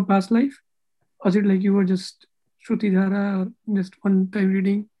 Is it from past life? Or is it like you were just Shrutidhara or just one time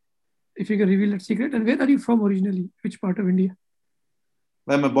reading? If you can reveal that secret. And where are you from originally? Which part of India?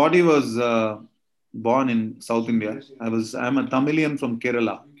 Well, my body was born in South India. I'm a Tamilian from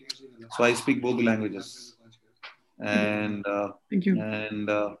Kerala. So I speak both the languages. And thank you. And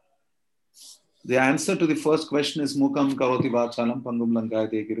the answer to the first question is Mukam Kavati Vachalam Pangum Lankaya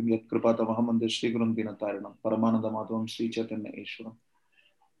Dekirim Yat Kripata Mahamanda Shri Gurum Dinataranam Paramananda Madhavam Shri Chaitanya Ishwaram.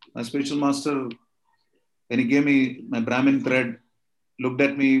 My spiritual master, when he gave me my Brahmin thread, looked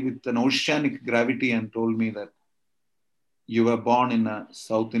at me with an oceanic gravity and told me that you were born in a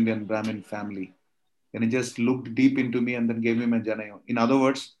South Indian Brahmin family. And he just looked deep into me and then gave me my Janayo. In other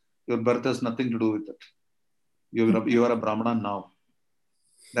words, your birth has nothing to do with it. You are a Brahmana now.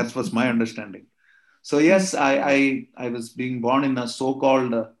 That was my understanding. So yes, I was being born in a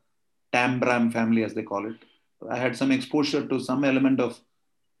so-called Tambram family, as they call it. I had some exposure to some element of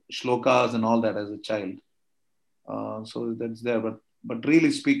shlokas and all that as a child. So that's there. But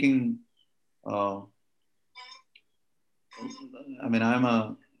really speaking, I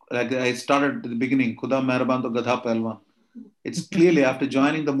mean, like I started at the beginning, Khuda Mehraban to Gadha Pelwan. It's clearly after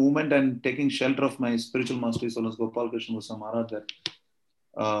joining the movement and taking shelter of my spiritual master, Solas Gopal Krishna Goswami Maharaj, that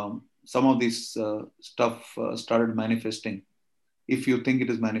some of this stuff started manifesting, if you think it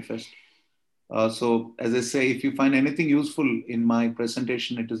is manifest. So as I say, if you find anything useful in my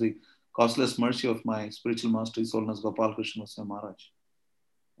presentation, it is a costless mercy of my spiritual master, Solas Gopal Krishna Goswami Maharaj.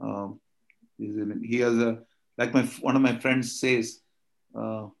 He has like one of my friends says,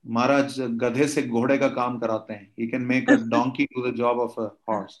 Maharaj gadhe se ghode ka kaam karate hain. He can make a donkey do the job of a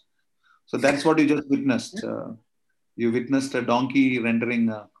horse. So that's what you just witnessed. You witnessed a donkey rendering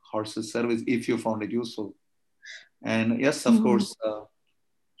a horse's service if you found it useful. And yes, of course,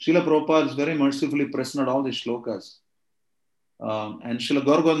 Srila Prabhupada is very mercifully present at all the shlokas. And Srila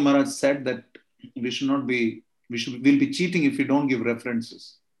Gaura Govinda Maharaj said that we'll be cheating if we don't give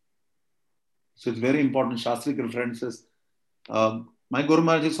references. So it's very important, Shastric references. My Guru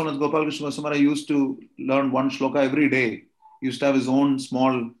Maharaj Gopal Krishna Goswami Maharaj used to learn one shloka every day. He used to have his own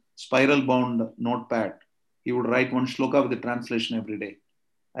small spiral bound notepad. He would write one shloka with the translation every day.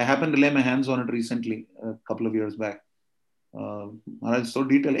 I happened to lay my hands on it recently, a couple of years back. Maharaj is so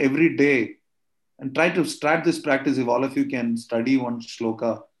detailed every day. And try to start this practice if all of you can study one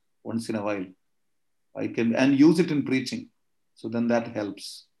shloka once in a while. And use it in preaching. So then that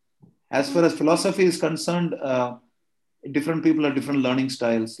helps. As far as philosophy is concerned, different people have different learning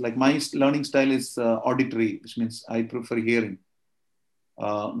styles. Like my learning style is auditory, which means I prefer hearing.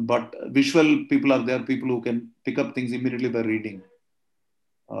 But visual people are there, people who can pick up things immediately by reading.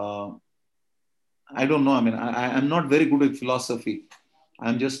 I don't know. I mean, I'm not very good at philosophy.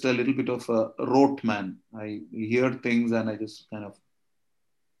 I'm just a little bit of a rote man. I hear things and I just kind of,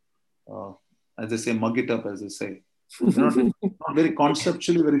 as they say, mug it up, as they say. Not very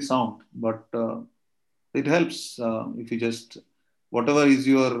conceptually very sound, but it helps if you just, whatever is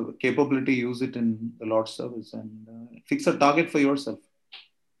your capability, use it in the Lord's service and fix a target for yourself.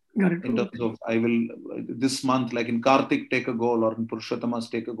 Got it. In terms of, I will, this month, like in Karthik, take a goal, or in Purushottamas,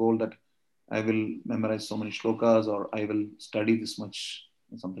 take a goal that I will memorize so many shlokas, or I will study this much,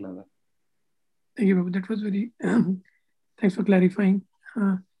 or something like that. Thank you, Babu. That was very, thanks for clarifying.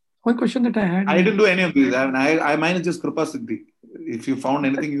 One question that I had. I didn't do any of these. I mine is just Kripa Siddhi. If you found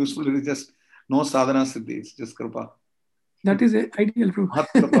anything useful, it is just no sadhana Siddhi. It's just Kripa. That is an ideal proof. Mahat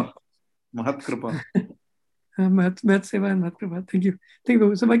Kripa. Mahat Kripa. Mahat Seva and Mahat Kripa. Thank you. Thank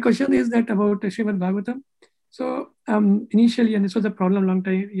you. So my question is that about Srimad Bhagavatam. So initially, and this was a problem long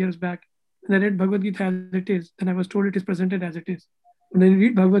time, years back, when I read Bhagavad Gita as it is, and I was told it is presented as it is. When I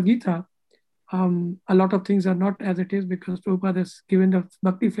read Bhagavad Gita, a lot of things are not as it is because Prabhupada has given the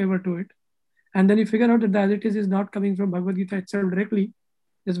bhakti flavor to it. And then you figure out that the as it is not coming from Bhagavad Gita itself directly,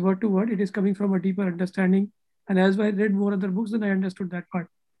 just word to word, it is coming from a deeper understanding. And as I read more other books, then I understood that part.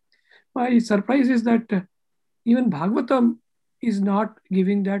 My surprise is that even Bhagavatam is not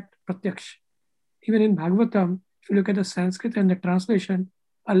giving that pratyaksh. Even in Bhagavatam, if you look at the Sanskrit and the translation,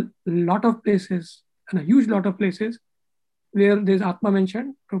 a lot of places, and a huge lot of places, where there's Atma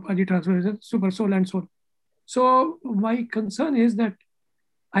mentioned, Prabhupada translated super soul and soul. So my concern is that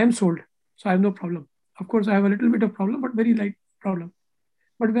I am sold, so I have no problem. Of course, I have a little bit of problem, but very light problem.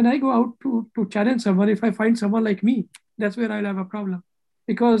 But when I go out to challenge someone, if I find someone like me, that's where I'll have a problem.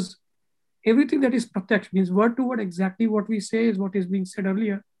 Because everything that is pratyaksh, means word to word, exactly what we say is what is being said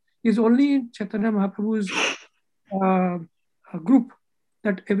earlier, is only in Chaitanya Mahaprabhu's group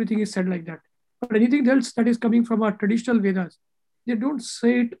that everything is said like that. But anything else that is coming from our traditional Vedas, they don't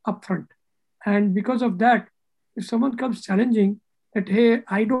say it upfront. And because of that, if someone comes challenging that, hey,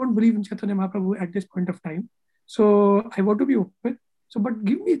 I don't believe in Chaitanya Mahaprabhu at this point of time, so I want to be open. So, but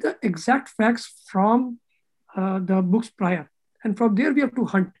give me the exact facts from the books prior. And from there, we have to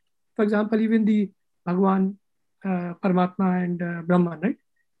hunt. For example, even the Bhagwan, Paramatma, and Brahman, right?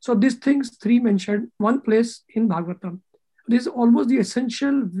 So these things, three mentioned, one place in Bhagavatam. This is almost the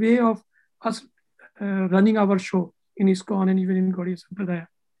essential way of us running our show in ISKCON and even in Gaudiya Sampradaya.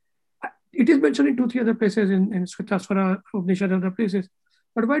 It is mentioned in 2-3 other places, in Shvetaswara, Upanishad, other places.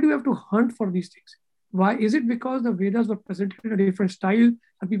 But why do we have to hunt for these things? Why? Is it because the Vedas were presented in a different style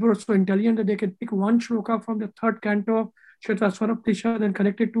and people are so intelligent that they can pick one shloka from the 3rd canto of Shvetaswara Upanishad and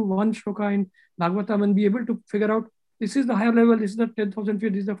connect it to one shloka in Bhagavatam and be able to figure out this is the higher level, this is the 10,000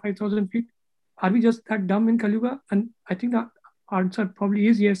 feet, this is the 5,000 feet? Are we just that dumb in Kali Yuga? And I think the answer probably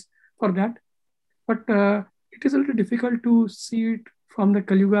is yes for that. But it is a little difficult to see it from the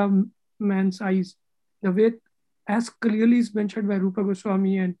Kali Yuga man's eyes. The way, as clearly is mentioned by Rupa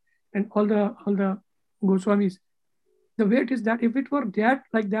Goswami and all the Goswamis, the way it is that if it were that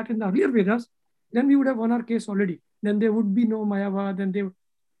like that in the earlier Vedas, then we would have won our case already. Then there would be no Mayavad, then they,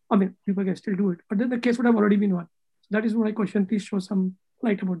 I mean, people can still do it, but then the case would have already been won. So that is my question. Please show some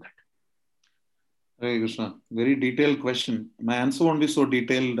light about that. Hare Krishna. Very detailed question. My answer won't be so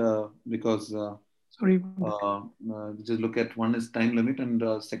detailed because Sorry. Just look at, one is time limit,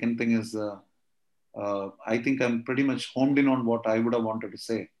 and second thing is I think I'm pretty much homed in on what I would have wanted to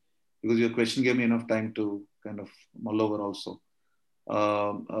say, because your question gave me enough time to kind of mull over also.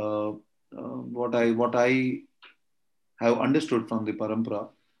 What I have understood from the parampara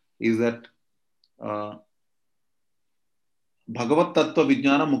is that Bhagavat Tattva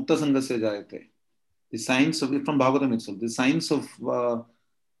Vijnana Mukta Sangha Se Jayate. The science of, from Bhagavatam itself, the science of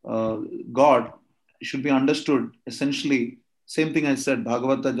God should be understood essentially. Same thing I said,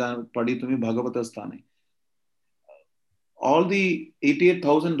 Bhagavata Paditumi Bhagavata Sthane. All the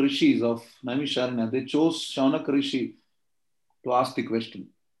 88,000 rishis of Naimisharanya, they chose Shaunak Rishi to ask the question.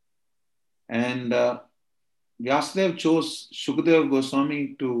 And Vyasadeva chose Shukadeva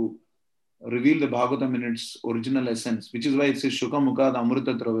Goswami to reveal the Bhagavatam in its original essence, which is why it says Shuka Mukad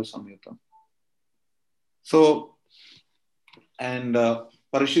Amrita Dravya Samyutam. So, and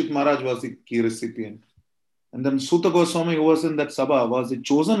Parashit Maharaj was the key recipient. And then Suta Goswami, who was in that Sabha, was the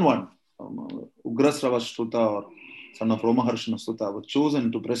chosen one. Ugrasrava Suta, or son of Romaharshana Suta, was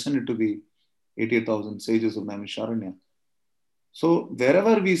chosen to present it to the 88,000 sages of Naimisharanya. So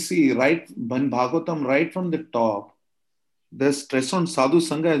wherever we see, right, when Bhagavatam, right from the top, the stress on sadhu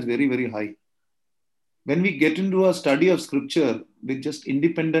sangha is very, very high. When we get into a study of scripture with just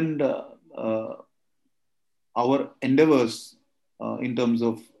independent our endeavors in terms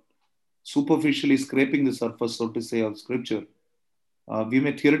of superficially scraping the surface, so to say, of scripture. We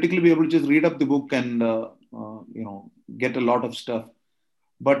may theoretically be able to just read up the book and get a lot of stuff.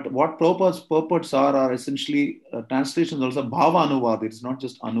 But what Prabhupada's purports are essentially translations also bhava anuvad. It's not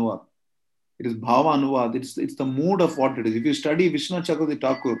just anuvad. It is bhava anuvad. It's the mood of what it is. If you study Vishwanath Chakravarti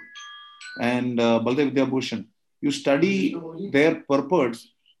Thakur and Baldev Vidyabhushan, you study their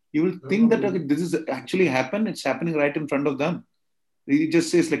purports, you will think that okay, this is actually happened. It's happening right in front of them. He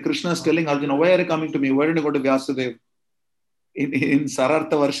just says like Krishna is telling Arjuna, why are you coming to me? Why didn't you go to Vyasadeva? In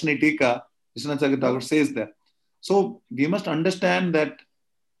Sarartha Varshini Tika, Vishwanath Chakravarti Thakur says that. So we must understand that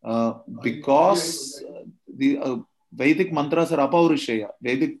because the Vedic mantras are apaurishaya,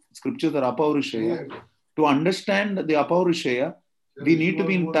 Vedic scriptures are apaurishaya. To understand the apaurishaya, we need to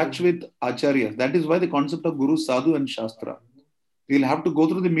be in touch with acharyas. That is why the concept of Guru, Sadhu and Shastra. We'll have to go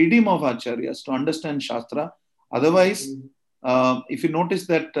through the medium of acharyas to understand Shastra. Otherwise, if you notice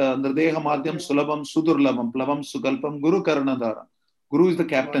that Nirdeha Madhyam Sulabham Sudurlabham Plavam Sukalpam Guru Karanadara. Guru is the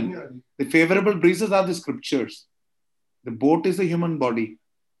captain. The favorable breezes are the scriptures. The boat is the human body.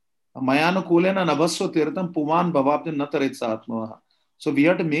 Mayana Kulena Nabaswa Tirtham Puman Bhavaptin Nataretsa Atmavaha. So we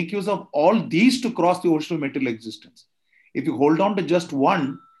have to make use of all these to cross the ocean of material existence. If you hold on to just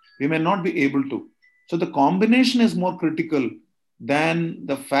one, we may not be able to. So the combination is more critical than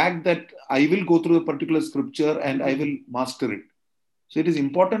the fact that I will go through a particular scripture and I will master it. So it is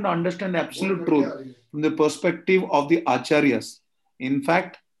important to understand absolute truth from the perspective of the acharyas. In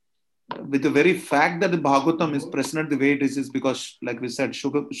fact, with the very fact that the Bhagavatam is presented the way it is because, like we said,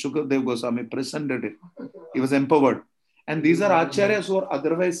 Shukadev Goswami presented it. He was empowered. And these are acharyas who are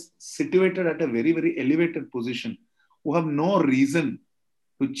otherwise situated at a very, very elevated position, who have no reason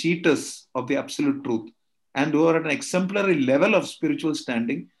to cheat us of the absolute truth, and who are at an exemplary level of spiritual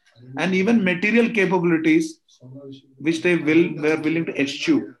standing and even material capabilities, which they were willing to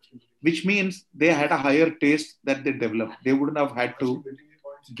eschew, which means they had a higher taste that they developed. They wouldn't have had to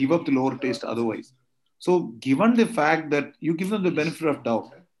give up the lower taste otherwise. So given the fact that you give them the benefit of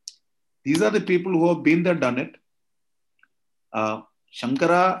doubt, these are the people who have been there, done it.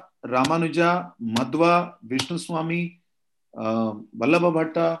 Shankara, Ramanuja, Madhva, Vishnu Swami, Vallabha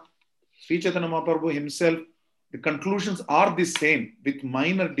Bhatta, Sri Chaitanya Mahaprabhu himself, the conclusions are the same with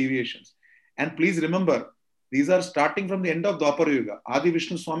minor deviations. And please remember, these are starting from the end of Dwapara Yuga. Adi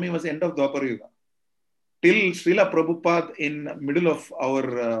Vishnu Swami was the end of Dwapara Yuga. Till Srila Prabhupada in middle of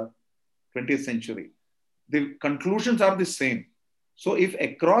our 20th century. The conclusions are the same. So if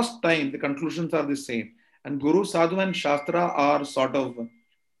across time the conclusions are the same, and Guru, Sadhu and Shastra are sort of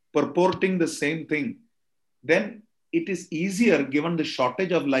purporting the same thing, then it is easier, given the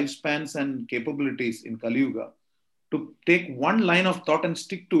shortage of lifespans and capabilities in Kali Yuga, to take one line of thought and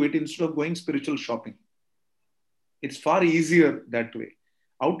stick to it instead of going spiritual shopping. It's far easier that way.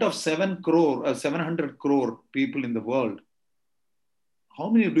 Out of 700 crore people in the world, how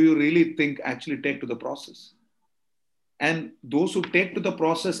many do you really think actually take to the process? And those who take to the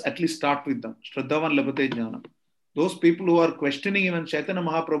process, at least start with them. Shraddhavan Labhate Jnanam. Those people who are questioning even Chaitanya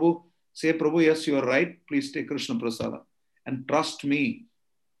Mahaprabhu, say, Prabhu, yes, you are right. Please take Krishna Prasada. And trust me,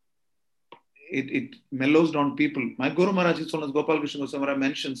 it mellows down people. My Guru Maharaj, Gopal Krishna Goswami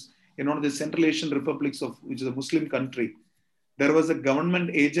mentions in one of the Central Asian republics, which is a Muslim country, there was a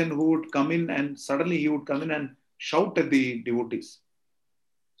government agent who would come in and suddenly he would come in and shout at the devotees.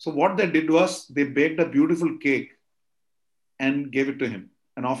 So what they did was they baked a beautiful cake and gave it to him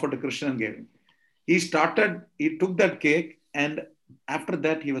and offered to Krishna and gave him. He took that cake, and after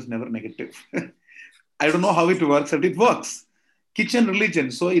that he was never negative. I don't know how it works, but it works. Kitchen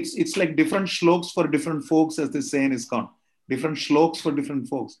religion. So it's like different shloks for different folks, as they say in ISKCON. Different shloks for different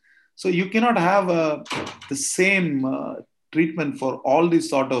folks. So you cannot have the same treatment for all these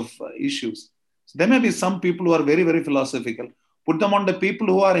sort of issues. So there may be some people who are very, very philosophical. Put them on the people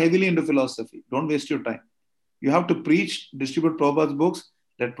who are heavily into philosophy. Don't waste your time. You have to preach, distribute Prabhupada's books,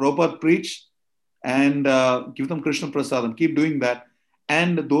 let Prabhupada preach, and give them Krishna Prasadam. Keep doing that.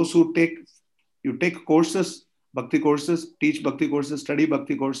 And those who take courses, bhakti courses, teach bhakti courses, study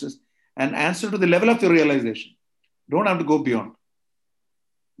bhakti courses, and answer to the level of your realization. Don't have to go beyond.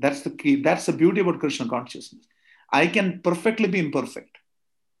 That's the key. That's the beauty about Krishna consciousness. I can perfectly be imperfect.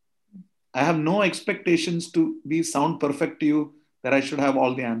 I have no expectations to sound perfect to you that I should have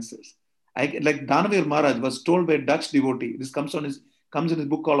all the answers. Like Danavir Maharaj was told by a Dutch devotee. This comes in his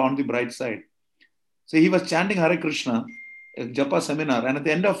book called On the Bright Side. So he was chanting Hare Krishna, a Japa seminar, and at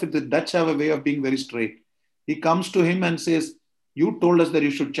the end of it, the Dutch have a way of being very straight. He comes to him and says, "You told us that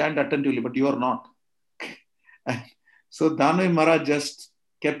you should chant attentively, but you are not." So Danavir Maharaj just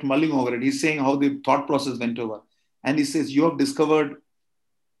kept mulling over it. He's saying how the thought process went over. And he says, "You have discovered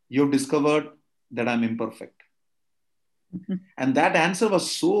you've discovered that I'm imperfect. And that answer was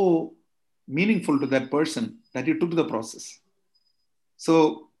so meaningful to that person that he took the process. So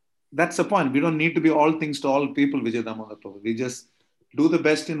that's the point. We don't need to be all things to all people, Vijay Damodar Prabhu. We just do the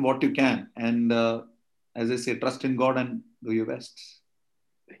best in what you can. And as I say, trust in God and do your best.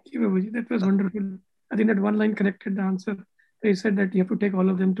 Thank you, Prabhuji. That was wonderful. I think that one line connected the answer. They said that you have to take all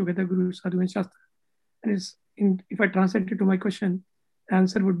of them together, Guru, Sadhu, and Shastra. And if I translate it to my question, the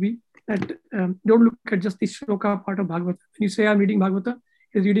answer would be that don't look at just the shloka part of Bhagavata. When you say I'm reading Bhagavata,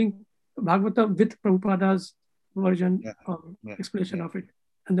 you're reading Bhagavata with Prabhupada's version explanation of it.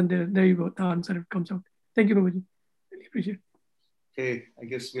 And then there you go, the answer comes out. Thank you, Prabhuji. Really appreciate it. Okay, I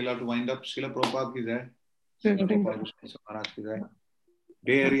guess we'll have to wind up. Srila Prabhupada ki jai. Yeah, Srila thank Prabhupada Vishnu Maharaj ki jai.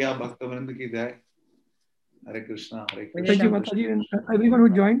 Bay Area Bhakta ki jai. Hare Krishna, Hare Krishna. Thank you, Mataji, and everyone who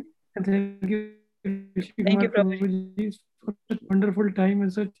joined. And thank you, Thank you, Prabhuji, for such wonderful time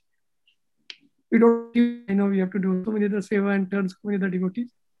and such. We don't, I know we have to do so many other seva and turn so many other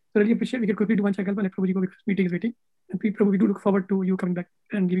devotees. So really appreciate we can quickly do one cycle and let Prabhuji go because meeting is waiting. And Prabhu, we do look forward to you coming back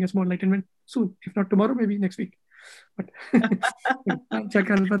and giving us more enlightenment soon. If not tomorrow, maybe next week. But thank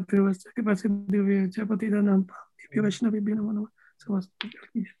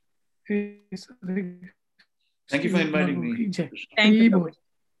you for inviting me. Thank you.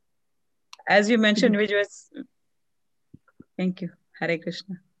 As you mentioned, Vijay, thank you. Hare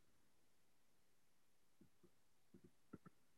Krishna.